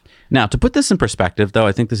 2035. Now, to put this in perspective, though,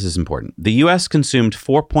 I think this is important. The U.S. consumed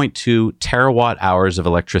 4.2 terawatt hours of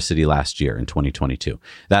electricity last year in 2022.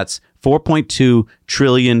 That's 4.2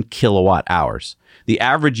 trillion kilowatt hours. The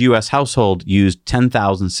average U.S. household used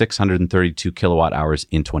 10,632 kilowatt hours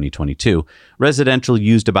in 2022. Residential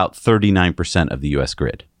used about 39% of the U.S.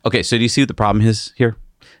 grid. Okay, so do you see what the problem is here?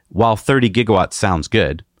 While 30 gigawatts sounds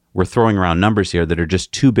good, we're throwing around numbers here that are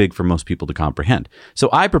just too big for most people to comprehend. So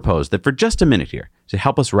I propose that for just a minute here, to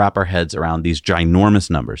help us wrap our heads around these ginormous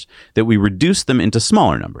numbers, that we reduce them into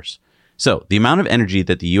smaller numbers. So the amount of energy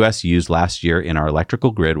that the U.S. used last year in our electrical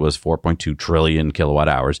grid was 4.2 trillion kilowatt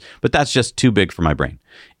hours, but that's just too big for my brain.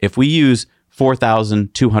 If we use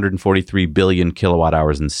 4,243 billion kilowatt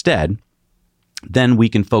hours instead, then we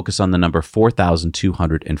can focus on the number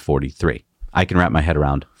 4,243. I can wrap my head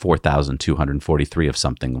around 4,243 of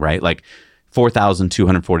something, right? Like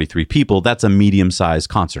 4,243 people, that's a medium-sized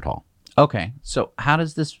concert hall. Okay, so how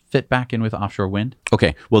does this fit back in with offshore wind?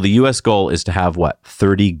 Okay, well, the U.S. goal is to have,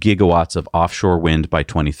 30 gigawatts of offshore wind by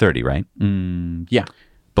 2030, right? Yeah.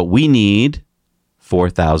 But we need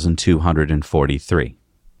 4,243.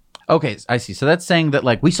 Okay, I see. So that's saying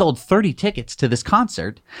that we sold 30 tickets to this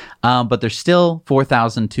concert, but there's still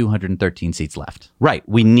 4,213 seats left. Right.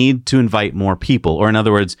 We need to invite more people, or in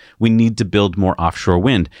other words, we need to build more offshore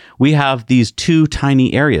wind. We have these 2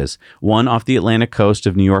 tiny areas, one off the Atlantic coast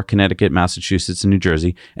of New York, Connecticut, Massachusetts, and New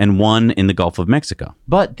Jersey, and one in the Gulf of Mexico.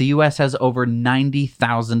 But the U.S. has over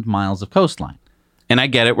 90,000 miles of coastline. And I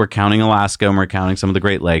get it. We're counting Alaska and we're counting some of the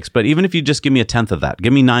Great Lakes. But even if you just give me a tenth of that,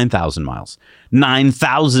 give me 9,000 miles.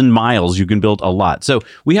 9,000 miles, you can build a lot. So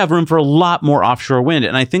we have room for a lot more offshore wind.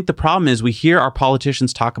 And I think the problem is we hear our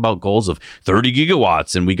politicians talk about goals of 30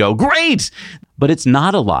 gigawatts and we go, great, but it's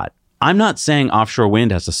not a lot. I'm not saying offshore wind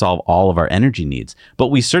has to solve all of our energy needs, but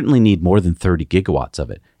we certainly need more than 30 gigawatts of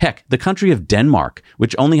it. Heck, the country of Denmark,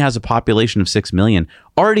 which only has a population of 6 million,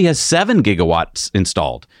 already has 7 gigawatts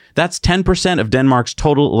installed. That's 10% of Denmark's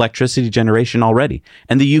total electricity generation already.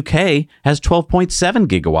 And the UK has 12.7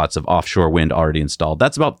 gigawatts of offshore wind already installed.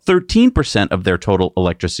 That's about 13% of their total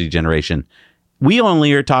electricity generation. We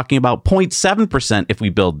only are talking about 0.7% if we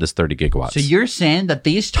build this 30 gigawatts. So you're saying that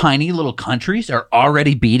these tiny little countries are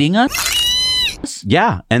already beating us?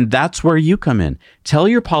 Yeah, and that's where you come in. Tell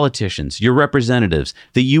your politicians, your representatives,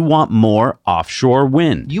 that you want more offshore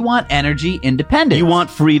wind. You want energy independence. You want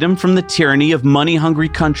freedom from the tyranny of money-hungry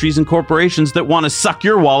countries and corporations that want to suck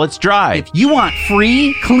your wallets dry. If you want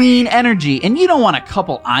free, clean energy, and you don't want a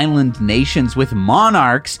couple island nations with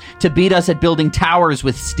monarchs to beat us at building towers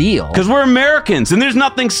with steel. Because we're Americans, and there's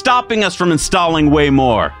nothing stopping us from installing way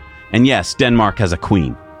more. And yes, Denmark has a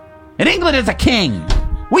queen. And England is a king.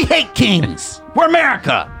 We hate kings. We're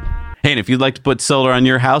America. Hey, and if you'd like to put solar on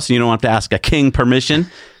your house and you don't have to ask a king permission,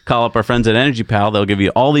 call up our friends at Energy Pal. They'll give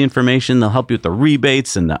you all the information. They'll help you with the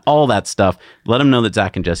rebates and all that stuff. Let them know that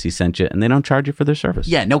Zach and Jesse sent you, and they don't charge you for their service.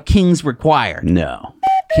 Yeah, no kings required. No.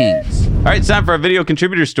 Kings. All right, it's time for our video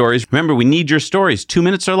contributor stories. Remember, we need your stories. 2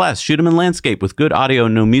 minutes or less. Shoot them in landscape with good audio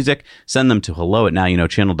and no music. Send them to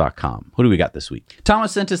hello@nowyouknowchannel.com. Who do we got this week?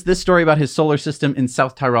 Thomas sent us this story about his solar system in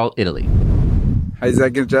South Tyrol, Italy. Hi,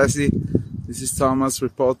 Zach and Jesse. This is Thomas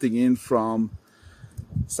reporting in from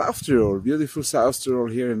South Tyrol, beautiful South Tyrol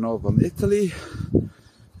here in northern Italy.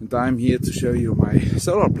 And I'm here to show you my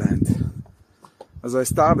solar plant. As I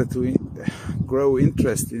started to grow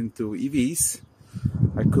interest into EVs,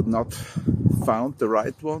 I could not find the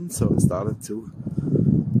right one, so I started to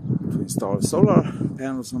install solar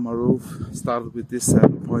panels on my roof. Started with this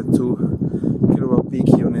 7.2 kilowatt peak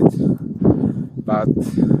unit, but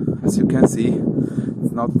as you can see,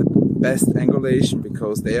 it's not the best angulation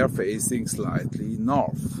because they are facing slightly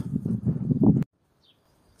north.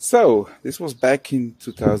 So this was back in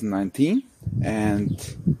 2019,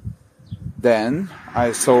 and then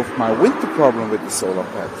I solved my winter problem with the solar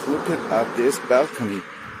panels. Look at this balcony.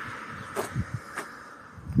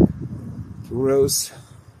 2 rows.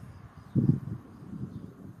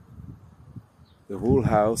 The whole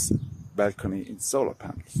house balcony in solar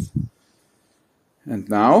panels. And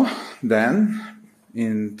now, then,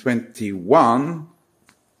 in 21,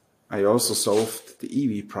 I also solved the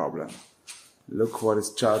EV problem. Look what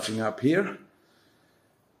is charging up here.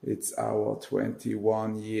 It's our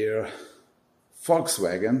 21-year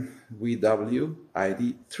Volkswagen VW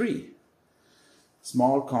ID3.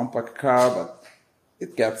 Small, compact car, but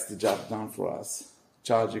it gets the job done for us.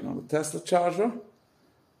 Charging on the Tesla charger.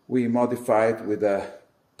 We modified with a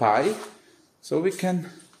Pi, so we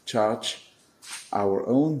can charge our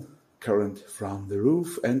own current from the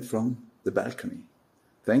roof and from the balcony.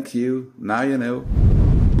 Thank you. Now you know.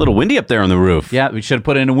 A little windy up there on the roof. Yeah, we should have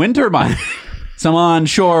put in a wind turbine. Some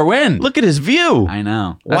onshore wind. Look at his view. I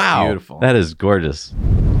know. That's wow. Beautiful. That is gorgeous.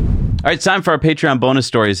 All right, it's time for our Patreon bonus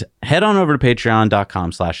stories. Head on over to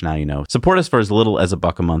patreon.com/nowyouknow. Support us for as little as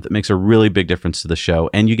 $1 a month. It makes a really big difference to the show,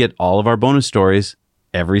 and you get all of our bonus stories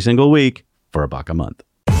every single week for $1 a month.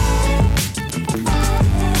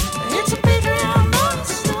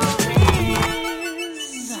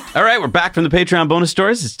 All right, we're back from the Patreon bonus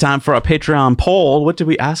stories. It's time for our Patreon poll. What did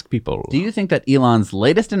we ask people? Do you think that Elon's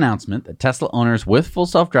latest announcement that Tesla owners with full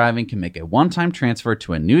self-driving can make a one-time transfer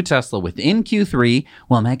to a new Tesla within Q3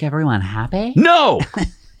 will make everyone happy? No!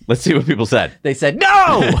 Let's see what people said. They said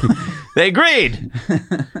no! They agreed.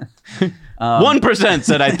 1%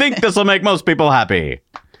 said, I think this will make most people happy.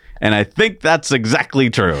 And I think that's exactly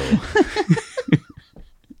true.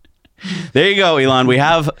 There you go, Elon. We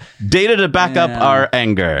have data to back up our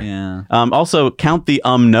anger. Yeah. Also, count the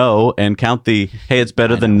no and count the, hey, it's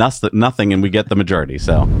better than nothing, and we get the majority.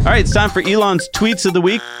 So, all right, it's time for Elon's tweets of the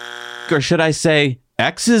week. Or should I say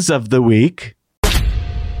X's of the week?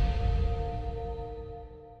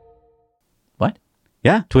 What?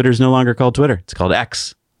 Yeah, Twitter's no longer called Twitter. It's called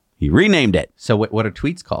X. He renamed it. So what are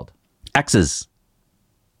tweets called? X's.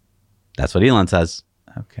 That's what Elon says.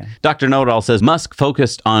 Okay. Dr. Know-It-All says, Musk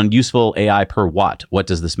focused on useful AI per watt. What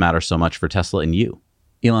does this matter so much for Tesla and you?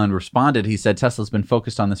 Elon responded, he said, Tesla's been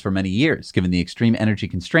focused on this for many years, given the extreme energy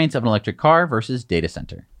constraints of an electric car versus data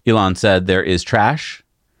center. Elon said, there is trash,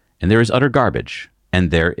 and there is utter garbage,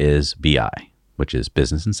 and there is BI, which is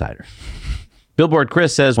Business Insider. Billboard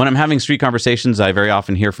Chris says, when I'm having street conversations, I very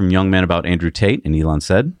often hear from young men about Andrew Tate, and Elon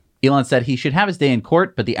said he should have his day in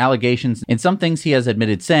court, but the allegations and some things he has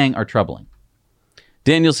admitted saying are troubling.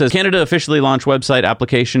 Daniel says, Canada officially launched website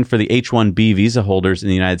application for the H-1B visa holders in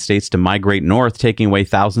the United States to migrate north, taking away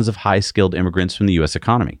thousands of high-skilled immigrants from the U.S.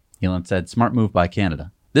 economy. Elon said, smart move by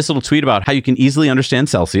Canada. This little tweet about how you can easily understand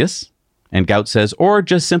Celsius. And Gout says, or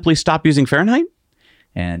just simply stop using Fahrenheit.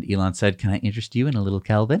 And Elon said, can I interest you in a little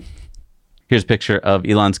Kelvin? Here's a picture of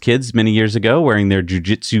Elon's kids many years ago wearing their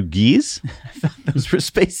jujitsu gis. I thought those were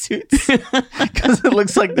spacesuits because it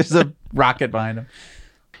looks like there's a rocket behind them.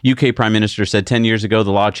 UK Prime Minister said 10 years ago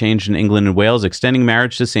the law changed in England and Wales, extending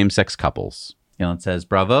marriage to same-sex couples. Elon says,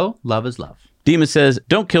 bravo, love is love. Dima says,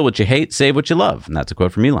 don't kill what you hate, save what you love. And that's a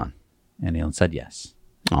quote from Elon. And Elon said yes.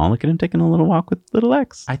 Oh, look at him taking a little walk with little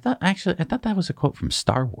X. I thought that was a quote from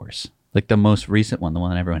Star Wars. Like the most recent one, the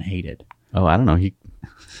one everyone hated. Oh, I don't know.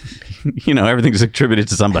 Everything's attributed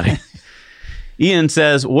to somebody. Ian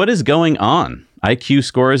says, what is going on? IQ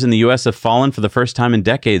scores in the U.S. have fallen for the first time in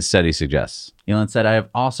decades, study suggests. Elon said, I have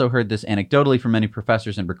also heard this anecdotally from many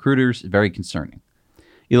professors and recruiters. Very concerning.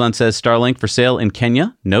 Elon says, Starlink for sale in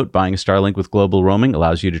Kenya. Note, buying a Starlink with global roaming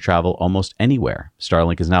allows you to travel almost anywhere.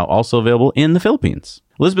 Starlink is now also available in the Philippines.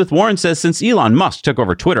 Elizabeth Warren says, since Elon Musk took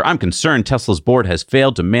over Twitter, I'm concerned Tesla's board has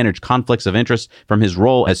failed to manage conflicts of interest from his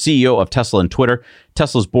role as CEO of Tesla and Twitter.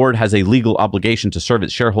 Tesla's board has a legal obligation to serve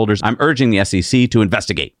its shareholders. I'm urging the SEC to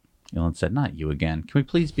investigate. Elon said, not you again. Can we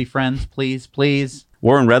please be friends? Please, please.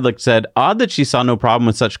 Warren Redlick said, odd that she saw no problem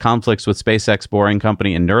with such conflicts with SpaceX, Boring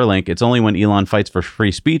Company, and Neuralink. It's only when Elon fights for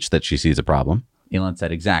free speech that she sees a problem. Elon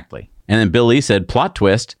said, exactly. And then Bill Lee said, plot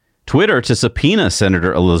twist, Twitter to subpoena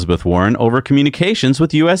Senator Elizabeth Warren over communications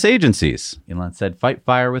with U.S. agencies. Elon said, fight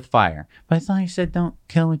fire with fire. But I thought you said, don't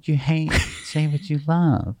kill what you hate, say what you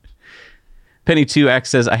love. Penny2X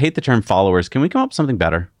says, I hate the term followers. Can we come up with something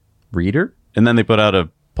better? Reader? And then they put out a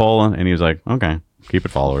poll, and he was like, okay, keep it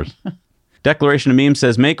followers. Declaration of Meme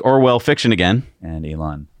says, make Orwell fiction again. And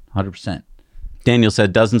Elon, 100%. Daniel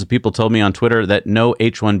said, dozens of people told me on Twitter that no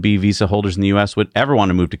H-1B visa holders in the U.S. would ever want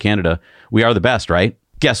to move to Canada. We are the best, right?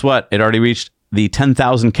 Guess what? It already reached the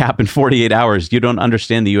 10,000 cap in 48 hours. You don't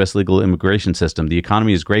understand the U.S. legal immigration system. The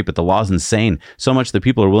economy is great, but the law's insane. So much that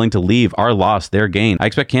people are willing to leave. Our loss, their gain. I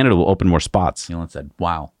expect Canada will open more spots. Elon said,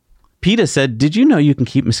 wow. PETA said, did you know you can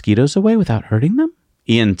keep mosquitoes away without hurting them?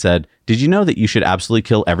 Ian said, did you know that you should absolutely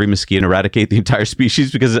kill every mosquito and eradicate the entire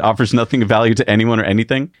species because it offers nothing of value to anyone or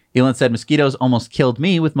anything? Elon said, mosquitoes almost killed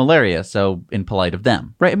me with malaria, so impolite of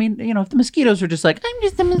them. Right? I mean, if the mosquitoes are just like, I'm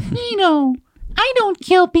just a mosquito, I don't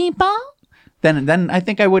kill people, then I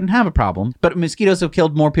think I wouldn't have a problem. But mosquitoes have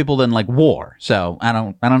killed more people than like war, so I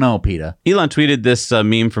don't know, PETA. Elon tweeted this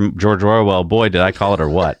meme from George Orwell. Boy, did I call it or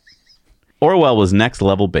what? Orwell was next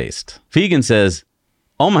level based. Fegan says,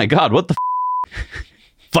 oh my God, what the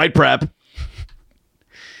Fight prep.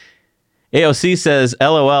 AOC says,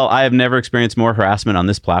 LOL, I have never experienced more harassment on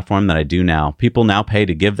this platform than I do now. People now pay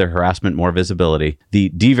to give their harassment more visibility. The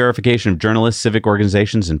de-verification of journalists, civic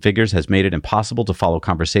organizations, and figures has made it impossible to follow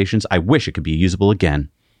conversations. I wish it could be usable again.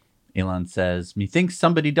 Elon says, methinks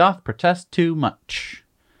somebody doth protest too much.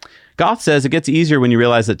 Goth says, it gets easier when you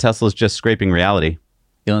realize that Tesla's just scraping reality.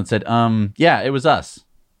 Elon said, yeah, it was us.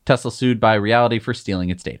 Tesla sued by Reality for stealing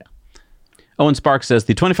its data. Owen Sparks says,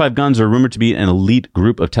 the 25 Guns are rumored to be an elite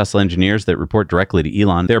group of Tesla engineers that report directly to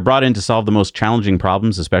Elon. They're brought in to solve the most challenging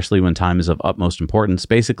problems, especially when time is of utmost importance.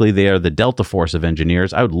 Basically, they are the Delta Force of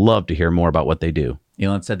engineers. I would love to hear more about what they do.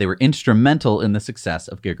 Elon said they were instrumental in the success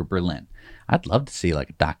of Giga Berlin. I'd love to see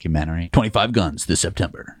like a documentary. 25 Guns this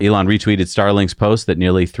September. Elon retweeted Starlink's post that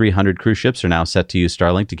nearly 300 cruise ships are now set to use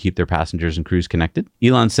Starlink to keep their passengers and crews connected.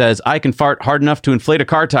 Elon says, I can fart hard enough to inflate a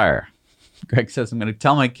car tire. Greg says, I'm going to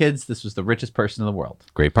tell my kids this was the richest person in the world.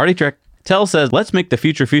 Great party trick. Tell says, let's make the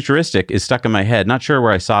future futuristic is stuck in my head. Not sure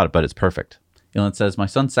where I saw it, but it's perfect. Elon says, my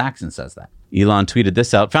son Saxon says that. Elon tweeted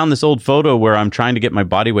this out. Found this old photo where I'm trying to get my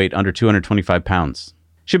body weight under 225 pounds.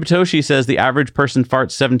 Shibatoshi says the average person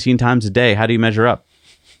farts 17 times a day. How do you measure up?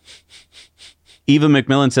 Eva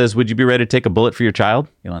McMillan says, would you be ready to take a bullet for your child?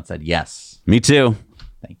 Elon said, yes. Me too.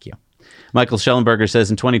 Thank you. Michael Schellenberger says,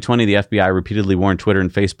 in 2020, the FBI repeatedly warned Twitter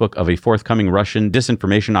and Facebook of a forthcoming Russian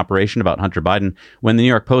disinformation operation about Hunter Biden. When the New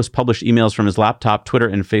York Post published emails from his laptop, Twitter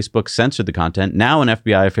and Facebook censored the content. Now an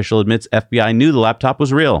FBI official admits FBI knew the laptop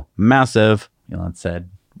was real. Massive. Elon said,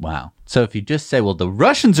 wow. So if you just say, well, the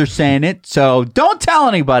Russians are saying it, so don't tell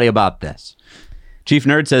anybody about this. Chief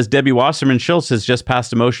Nerd says, Debbie Wasserman Schultz has just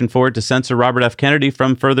passed a motion forward to censor Robert F. Kennedy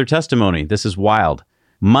from further testimony. This is wild.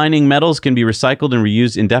 Mining metals can be recycled and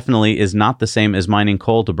reused indefinitely is not the same as mining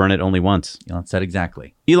coal to burn it only once. Elon said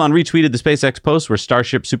exactly. Elon retweeted the SpaceX post where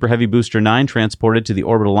Starship Super Heavy Booster 9 transported to the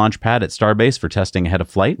orbital launch pad at Starbase for testing ahead of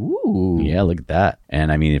flight. Ooh. Yeah, look at that.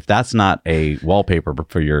 And I mean, if that's not a wallpaper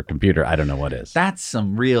for your computer, I don't know what is. That's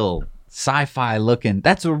some real sci-fi looking.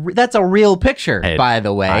 That's a real picture, by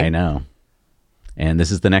the way. I know. And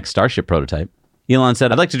this is the next Starship prototype. Elon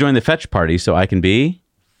said, I'd like to join the fetch party so I can be...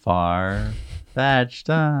 far-fetched.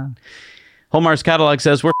 Holmar's catalog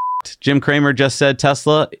says, we're f***ed. Jim Cramer just said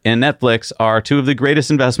Tesla and Netflix are two of the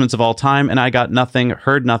greatest investments of all time, and I got nothing,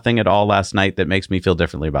 heard nothing at all last night that makes me feel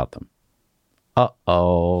differently about them.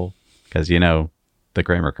 Uh-oh. Because, you know, the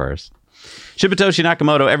Cramer curse. Shibatoshi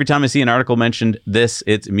Nakamoto, every time I see an article mentioned this,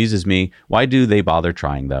 it amuses me. Why do they bother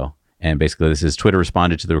trying, though? And basically, this is Twitter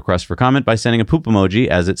responded to the request for comment by sending a poop emoji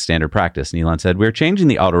as its standard practice. And Elon said, we're changing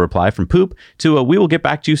the auto reply from poop to a we will get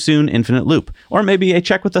back to you soon infinite loop, or maybe a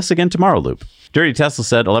check with us again tomorrow loop. Dirty Tesla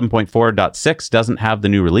said 11.4.6 doesn't have the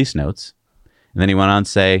new release notes. And then he went on to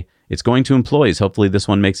say, it's going to employees. Hopefully this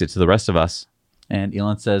one makes it to the rest of us. And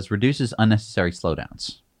Elon says, reduces unnecessary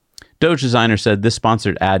slowdowns. Doge Designer said, this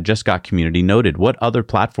sponsored ad just got community noted. What other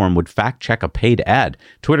platform would fact check a paid ad?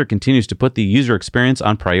 Twitter continues to put the user experience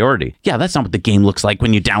on priority. Yeah, that's not what the game looks like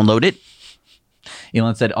when you download it.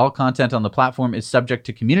 Elon said, all content on the platform is subject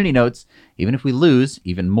to community notes, even if we lose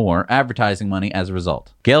even more advertising money as a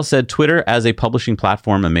result. Gail said, Twitter as a publishing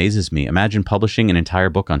platform amazes me. Imagine publishing an entire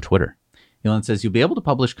book on Twitter. Elon says you'll be able to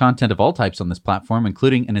publish content of all types on this platform,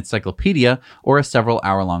 including an encyclopedia or a several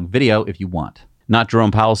hour-long video if you want. Not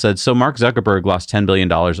Jerome Powell said, so Mark Zuckerberg lost $10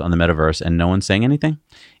 billion on the metaverse and no one's saying anything?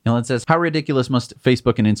 Elon says, how ridiculous must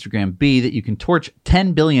Facebook and Instagram be that you can torch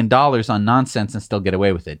 $10 billion on nonsense and still get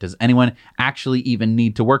away with it? Does anyone actually even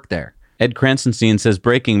need to work there? Ed Kransenstein says,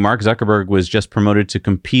 breaking, Mark Zuckerberg was just promoted to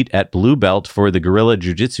compete at Blue Belt for the Guerrilla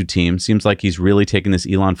Jiu-Jitsu team. Seems like he's really taking this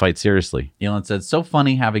Elon fight seriously. Elon said, so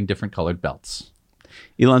funny having different colored belts.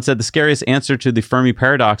 Elon said the scariest answer to the Fermi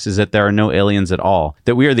paradox is that there are no aliens at all,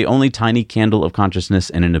 that we are the only tiny candle of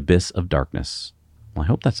consciousness in an abyss of darkness. Well, I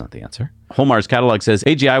hope that's not the answer. Holmar's catalog says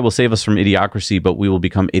AGI will save us from idiocracy, but we will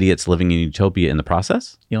become idiots living in utopia in the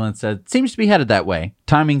process. Elon said, seems to be headed that way.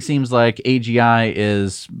 Timing seems like AGI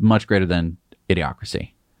is much greater than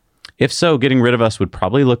idiocracy. If so, getting rid of us would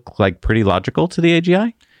probably look like pretty logical to the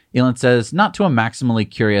AGI. Elon says, not to a maximally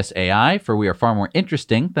curious AI, for we are far more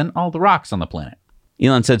interesting than all the rocks on the planet.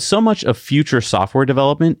 Elon said, so much of future software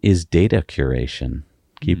development is data curation.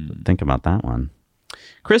 Think about that one.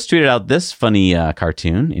 Chris tweeted out this funny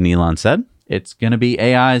cartoon, and Elon said, it's going to be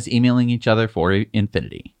AIs emailing each other for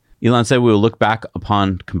infinity. Elon said, we will look back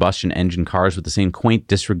upon combustion engine cars with the same quaint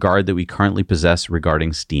disregard that we currently possess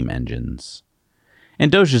regarding steam engines.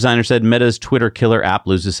 And Doge Designer said, Meta's Twitter killer app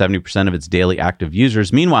loses 70% of its daily active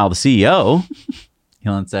users. Meanwhile, the CEO...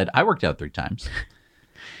 Elon said, I worked out 3 times.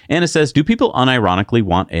 Anna says, do people unironically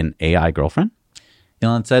want an AI girlfriend?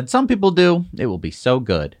 Elon said, some people do. It will be so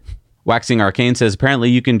good. Waxing Arcane says, apparently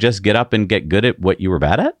you can just get up and get good at what you were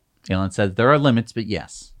bad at? Elon said, there are limits, but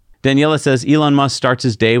yes. Daniela says, Elon Musk starts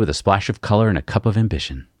his day with a splash of color and a cup of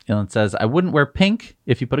ambition. Elon says, I wouldn't wear pink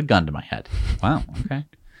if you put a gun to my head. Wow, okay.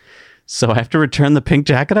 So I have to return the pink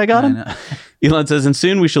jacket I got him? Elon says, and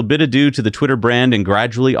soon we shall bid adieu to the Twitter brand and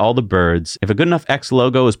gradually all the birds. If a good enough X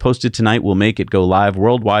logo is posted tonight, we'll make it go live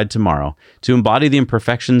worldwide tomorrow to embody the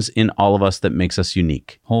imperfections in all of us that makes us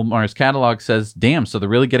unique. Holmar's catalog says, damn, so they're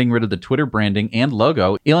really getting rid of the Twitter branding and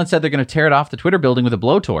logo. Elon said they're going to tear it off the Twitter building with a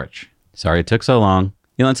blowtorch. Sorry it took so long.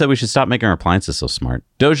 Elon said we should stop making our appliances so smart.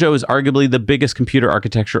 Dojo is arguably the biggest computer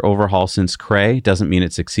architecture overhaul since Cray. Doesn't mean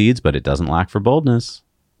it succeeds, but it doesn't lack for boldness.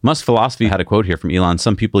 Musk Philosophy had a quote here from Elon.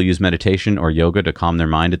 Some people use meditation or yoga to calm their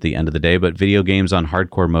mind at the end of the day, but video games on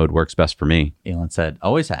hardcore mode works best for me. Elon said,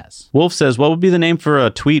 always has. Wolf says, what would be the name for a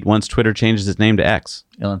tweet once Twitter changes its name to X?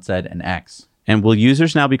 Elon said, an X. And will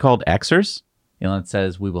users now be called Xers? Elon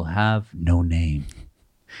says, we will have no name.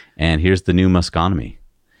 And here's the new Muskonomy.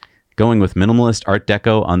 Going with minimalist Art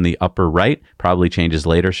Deco on the upper right, probably changes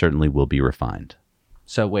later, certainly will be refined.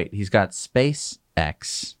 So wait, he's got Space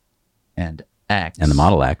X and X. And the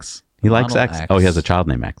Model X. He likes X. Oh, he has a child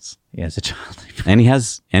named X. He has a child named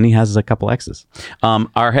X. And he has a couple X's.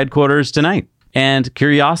 Our headquarters tonight. And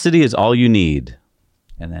curiosity is all you need.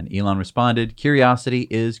 And then Elon responded, curiosity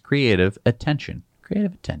is creative attention.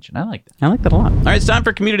 Creative attention. I like that. I like that a lot. All right, it's time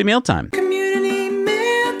for Community Mealtime. Community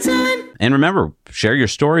Mealtime. And remember, share your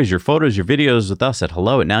stories, your photos, your videos with us at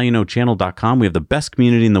hello@nowyouknowchannel.com. We have the best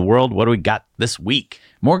community in the world. What do we got this week?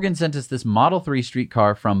 Morgan sent us this Model 3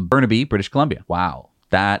 streetcar from Burnaby, British Columbia. Wow.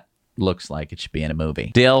 That looks like it should be in a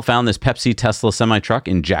movie. Dale found this Pepsi Tesla semi-truck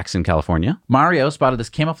in Jackson, California. Mario spotted this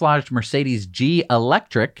camouflaged Mercedes G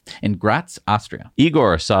Electric in Graz, Austria.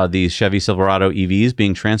 Igor saw these Chevy Silverado EVs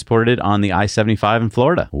being transported on the I-75 in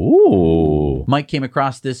Florida. Ooh. Mike came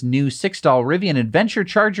across this new 6-stall Rivian Adventure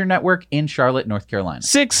Charger Network in Charlotte, North Carolina.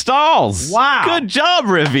 6 stalls. Wow. Good job,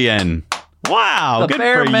 Rivian. Wow. The good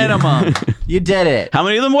bare for you. minimum. You did it. How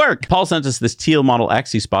many of them work? Paul sent us this teal Model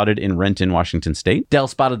X he spotted in Renton, Washington State. Dell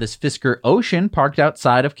spotted this Fisker Ocean parked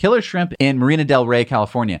outside of Killer Shrimp in Marina del Rey,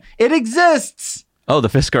 California. It exists. Oh, the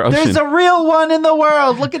Fisker Ocean. There's a real one in the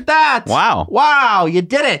world. Look at that. Wow. Wow, you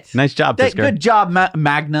did it. Nice job, Fisker. Good job,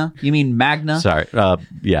 Magna. You mean Magna? Sorry.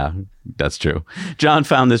 Yeah, that's true. John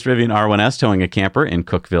found this Rivian R1S towing a camper in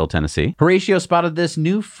Cookeville, Tennessee. Horatio spotted this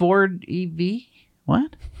new Ford EV.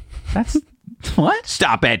 What? That's... What?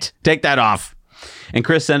 Stop it. Take that off. And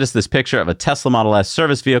Chris sent us this picture of a Tesla Model S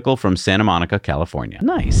service vehicle from Santa Monica, California.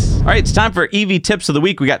 Nice. All right, it's time for EV tips of the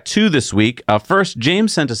week. We got 2 this week. First,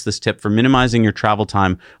 James sent us this tip for minimizing your travel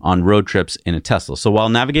time on road trips in a Tesla. So while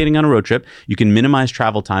navigating on a road trip, you can minimize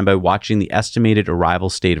travel time by watching the estimated arrival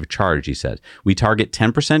state of charge, he said. We target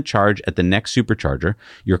 10% charge at the next supercharger.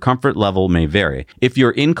 Your comfort level may vary. If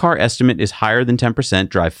your in-car estimate is higher than 10%,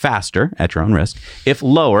 drive faster at your own risk. If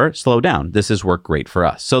lower, slow down. This has worked great for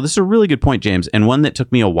us. So this is a really good point, James, and one that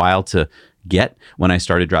took me a while to get when I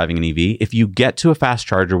started driving an EV. If you get to a fast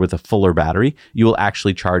charger with a fuller battery, you will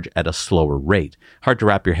actually charge at a slower rate. Hard to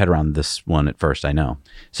wrap your head around this one at first, I know.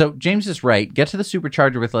 So James is right. Get to the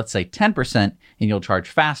supercharger with, let's say, 10%, and you'll charge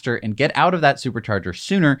faster and get out of that supercharger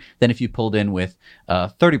sooner than if you pulled in with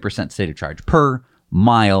 30% state of charge per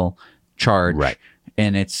mile charge. Right.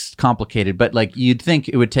 And it's complicated, but like you'd think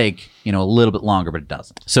it would take, a little bit longer, but it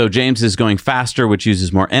doesn't. So James is going faster, which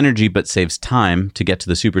uses more energy, but saves time to get to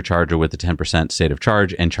the supercharger with the 10% state of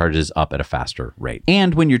charge and charges up at a faster rate.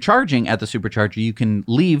 And when you're charging at the supercharger, you can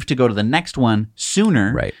leave to go to the next one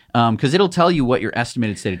sooner. Right. Because it'll tell you what your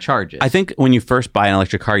estimated state of charge is. I think when you first buy an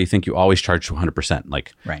electric car, you think you always charge to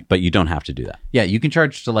 100%, right. But you don't have to do that. Yeah, you can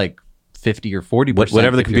charge to 50 or 40%.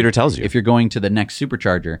 Whatever the computer tells you. If you're going to the next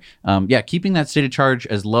supercharger. Keeping that state of charge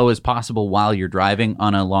as low as possible while you're driving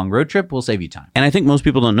on a long road trip will save you time. And I think most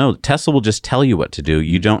people don't know. Tesla will just tell you what to do.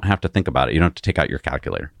 You don't have to think about it. You don't have to take out your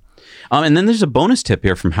calculator. And then there's a bonus tip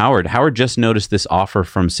here from Howard. Howard just noticed this offer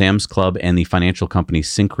from Sam's Club and the financial company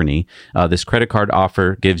Synchrony. This credit card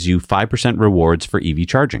offer gives you 5% rewards for EV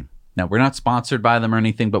charging. Now, we're not sponsored by them or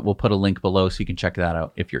anything, but we'll put a link below so you can check that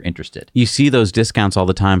out if you're interested. You see those discounts all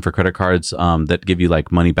the time for credit cards that give you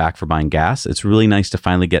money back for buying gas. It's really nice to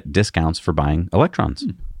finally get discounts for buying electrons.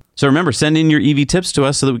 So remember, send in your EV tips to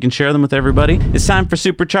us so that we can share them with everybody. It's time for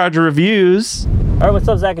Supercharger Reviews. All right, what's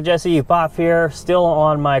up, Zach and Jesse? Bob here, still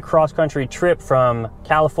on my cross-country trip from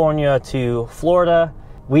California to Florida.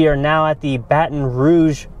 We are now at the Baton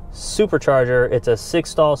Rouge supercharger. It's a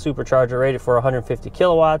 6-stall supercharger rated for 150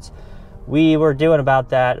 kilowatts. We were doing about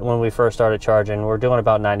that when we first started charging. We're doing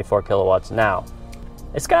about 94 kilowatts now.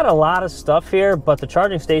 It's got a lot of stuff here, but the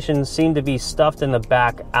charging stations seem to be stuffed in the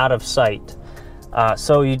back out of sight.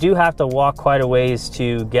 So you do have to walk quite a ways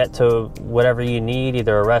to get to whatever you need,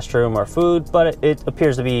 either a restroom or food, but it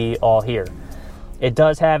appears to be all here. It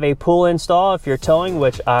does have a pull install if you're towing,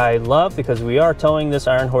 which I love because we are towing this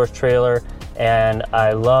Iron Horse trailer. And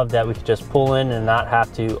I love that we could just pull in and not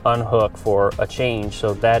have to unhook for a change.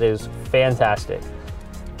 So that is fantastic.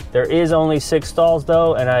 There is only 6 stalls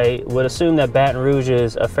though, and I would assume that Baton Rouge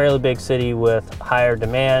is a fairly big city with higher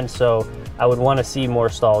demand. So I would want to see more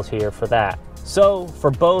stalls here for that. So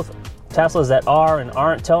for both Teslas that are and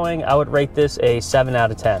aren't towing, I would rate this a 7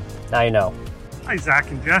 out of 10. Now you know. Hi,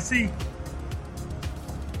 Zach and Jesse.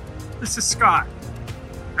 This is Scott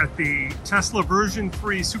at the Tesla version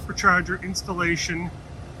 3 supercharger installation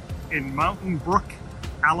in Mountain Brook,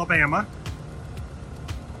 Alabama.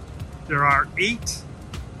 There are 8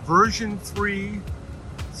 version 3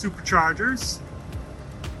 superchargers.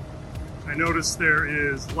 I noticed there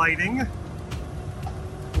is lighting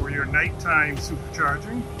for your nighttime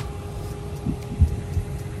supercharging.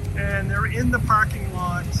 And they're in the parking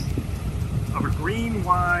lot of a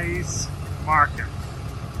Greenwise market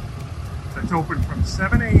that's open from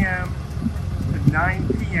 7 a.m. to 9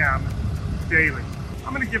 p.m. daily.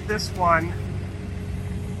 I'm going to give this one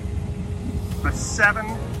a 7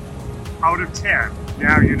 out of 10.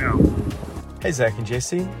 Now you know. Hey Zach and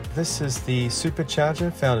Jesse, this is the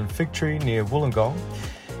supercharger found in Fig Tree near Wollongong.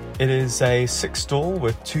 It is a 6-stall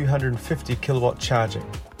with 250 kilowatt charging.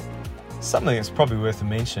 Something that's probably worth a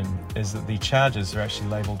mention is that the chargers are actually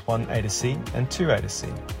labelled 1A to C and 2A to C.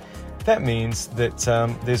 That means that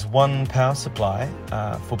there's one power supply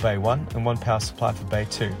for Bay 1 and one power supply for Bay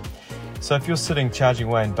 2. So if you're sitting charging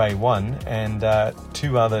away in Bay 1 and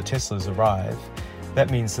 2 other Teslas arrive,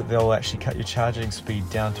 that means that they'll actually cut your charging speed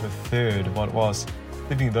down to a third of what it was,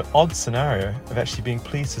 leaving the odd scenario of actually being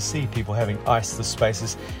pleased to see people having iceless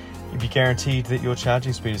spaces. You'd be guaranteed that your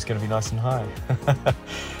charging speed is going to be nice and high.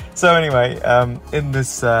 So anyway, in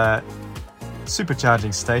this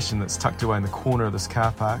supercharging station that's tucked away in the corner of this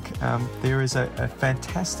car park, there is a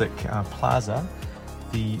fantastic plaza,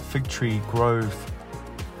 the Fig Tree Grove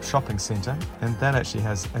shopping centre, and that actually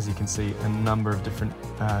has, as you can see, a number of different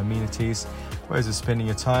amenities. Ways of spending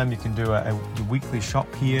your time: you can do a weekly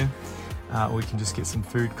shop here, or you can just get some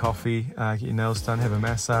food, coffee, get your nails done, have a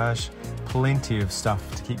massage. Plenty of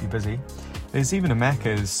stuff to keep you busy. There's even a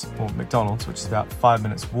Macca's or McDonald's, which is about 5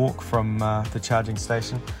 minutes walk from the charging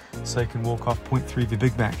station, so you can walk off 0.3 of your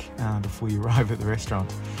Big Mac before you arrive at the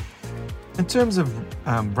restaurant. In terms of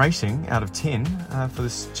rating out of 10 for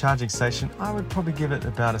this charging station, I would probably give it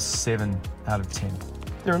about a 7 out of 10.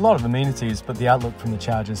 There are a lot of amenities, but the outlook from the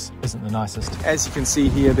chargers isn't the nicest. As you can see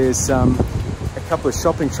here, there's a couple of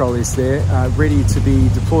shopping trolleys there ready to be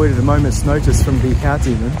deployed at a moment's notice from the car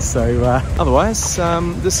demons. So otherwise,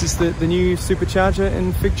 this is the new supercharger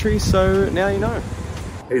in Fig Tree, so now you know.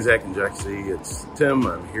 Hey Zach and Jexy, it's Tim.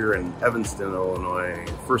 I'm here in Evanston, Illinois,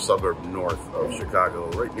 first suburb north of Chicago,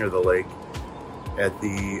 right near the lake, at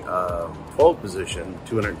the 12 position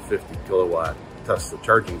 250 kilowatt Tesla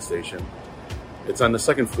charging station. It's on the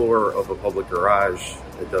second floor of a public garage.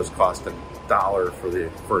 It does cost $1 for the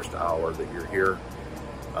first hour that you're here.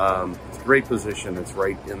 It's a great position. It's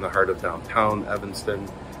right in the heart of downtown Evanston,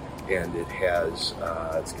 and it has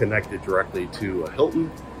it's connected directly to a Hilton,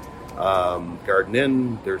 Garden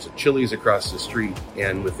Inn. There's a Chili's across the street,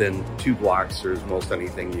 and within 2 blocks there's most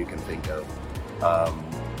anything you can think of.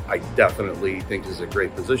 I definitely think this is a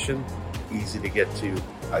great position, easy to get to.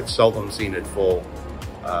 I've seldom seen it full.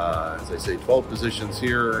 As I say, 12 positions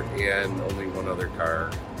here and only 1 other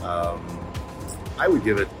car. I would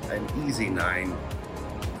give it an easy 9,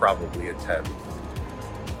 probably a 10.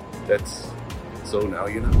 So now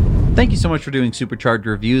you know. Thank you so much for doing Supercharged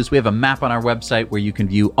reviews. We have a map on our website where you can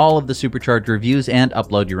view all of the Supercharged reviews and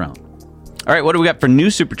upload your own. All right, what do we got for new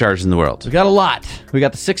superchargers in the world? We got a lot. We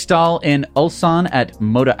got the 6-stall in Ulsan at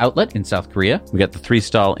Moda Outlet in South Korea. We got the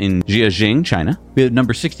 3-stall in Jiaxing, China. We have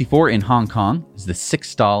number 64 in Hong Kong. Is the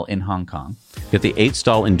 6-stall in Hong Kong. We got the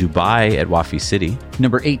 8-stall in Dubai at Wafi City.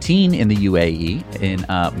 Number 18 in the UAE in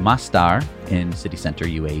Masdar in City Center,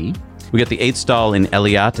 UAE. We got the 8-stall in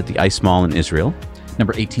Eliat at the Ice Mall in Israel.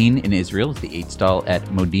 Number 18 in Israel is the 8-stall at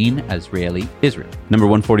Modin, Azrieli, Israel. Number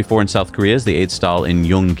 144 in South Korea is the 8-stall in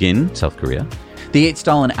Yongin, South Korea. The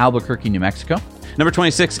 8-stall in Albuquerque, New Mexico. Number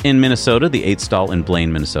 26 in Minnesota, the 8-stall in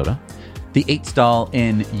Blaine, Minnesota. The 8-stall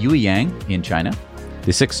in Yueyang in China.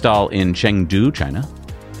 The 6-stall in Chengdu, China.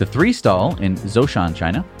 The 3-stall in Zhoushan,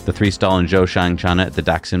 China. The 3-stall in Zhoushan, China at the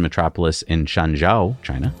Daxin Metropolis in Shanzhou,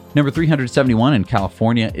 China. Number 371 in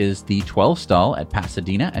California is the 12-stall at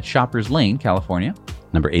Pasadena at Shoppers Lane, California.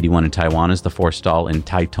 Number 81 in Taiwan is the 4-stall in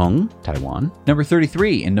Taitung, Taiwan. Number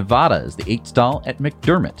 33 in Nevada is the 8-stall at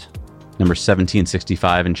McDermott. Number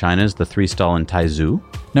 1765 in China is the 3-stall in Taizhou.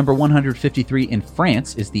 Number 153 in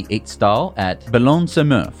France is the 8-stall at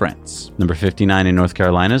Boulogne-sur-Mer, France. Number 59 in North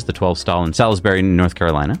Carolina is the 12-stall in Salisbury, North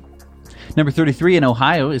Carolina. Number 33 in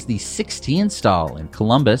Ohio is the 16-stall in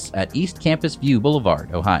Columbus at East Campus View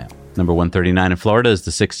Boulevard, Ohio. Number 139 in Florida is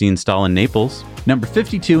the 16-stall in Naples. Number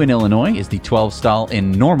 52 in Illinois is the 12-stall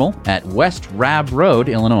in Normal at West Rab Road,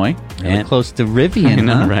 Illinois. And close to Rivian,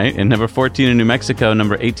 huh? Right. And number 14 in New Mexico,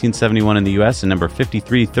 number 1871 in the U.S., and number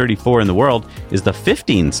 5334 in the world is the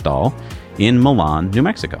 15-stall in Milan, New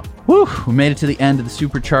Mexico. Woo! We made it to the end of the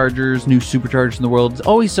superchargers, new superchargers in the world. It's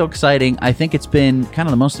always so exciting. I think it's been kind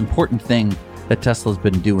of the most important thing that Tesla's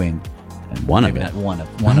been doing. And one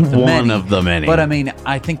of the many. But I mean,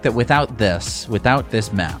 I think that without this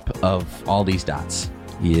map of all these dots,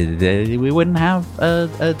 we wouldn't have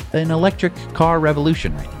an electric car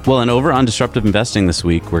revolution right now. Well, and over on Disruptive Investing this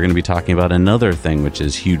week, we're going to be talking about another thing which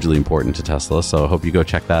is hugely important to Tesla. So I hope you go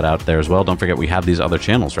check that out there as well. Don't forget, we have these other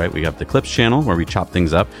channels, right? We have the Clips channel where we chop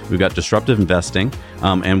things up. We've got Disruptive Investing,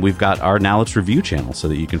 and we've got our Now Let's Review channel so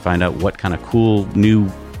that you can find out what kind of cool new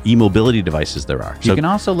e-mobility devices there are. You can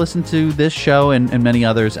also listen to this show and many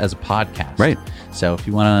others as a podcast. Right. So if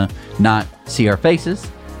you want to not see our faces,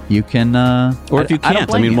 you can... or if you can't,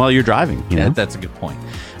 while you're driving. You know? That's a good point.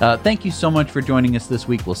 Thank you so much for joining us this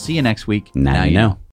week. We'll see you next week. Now you know.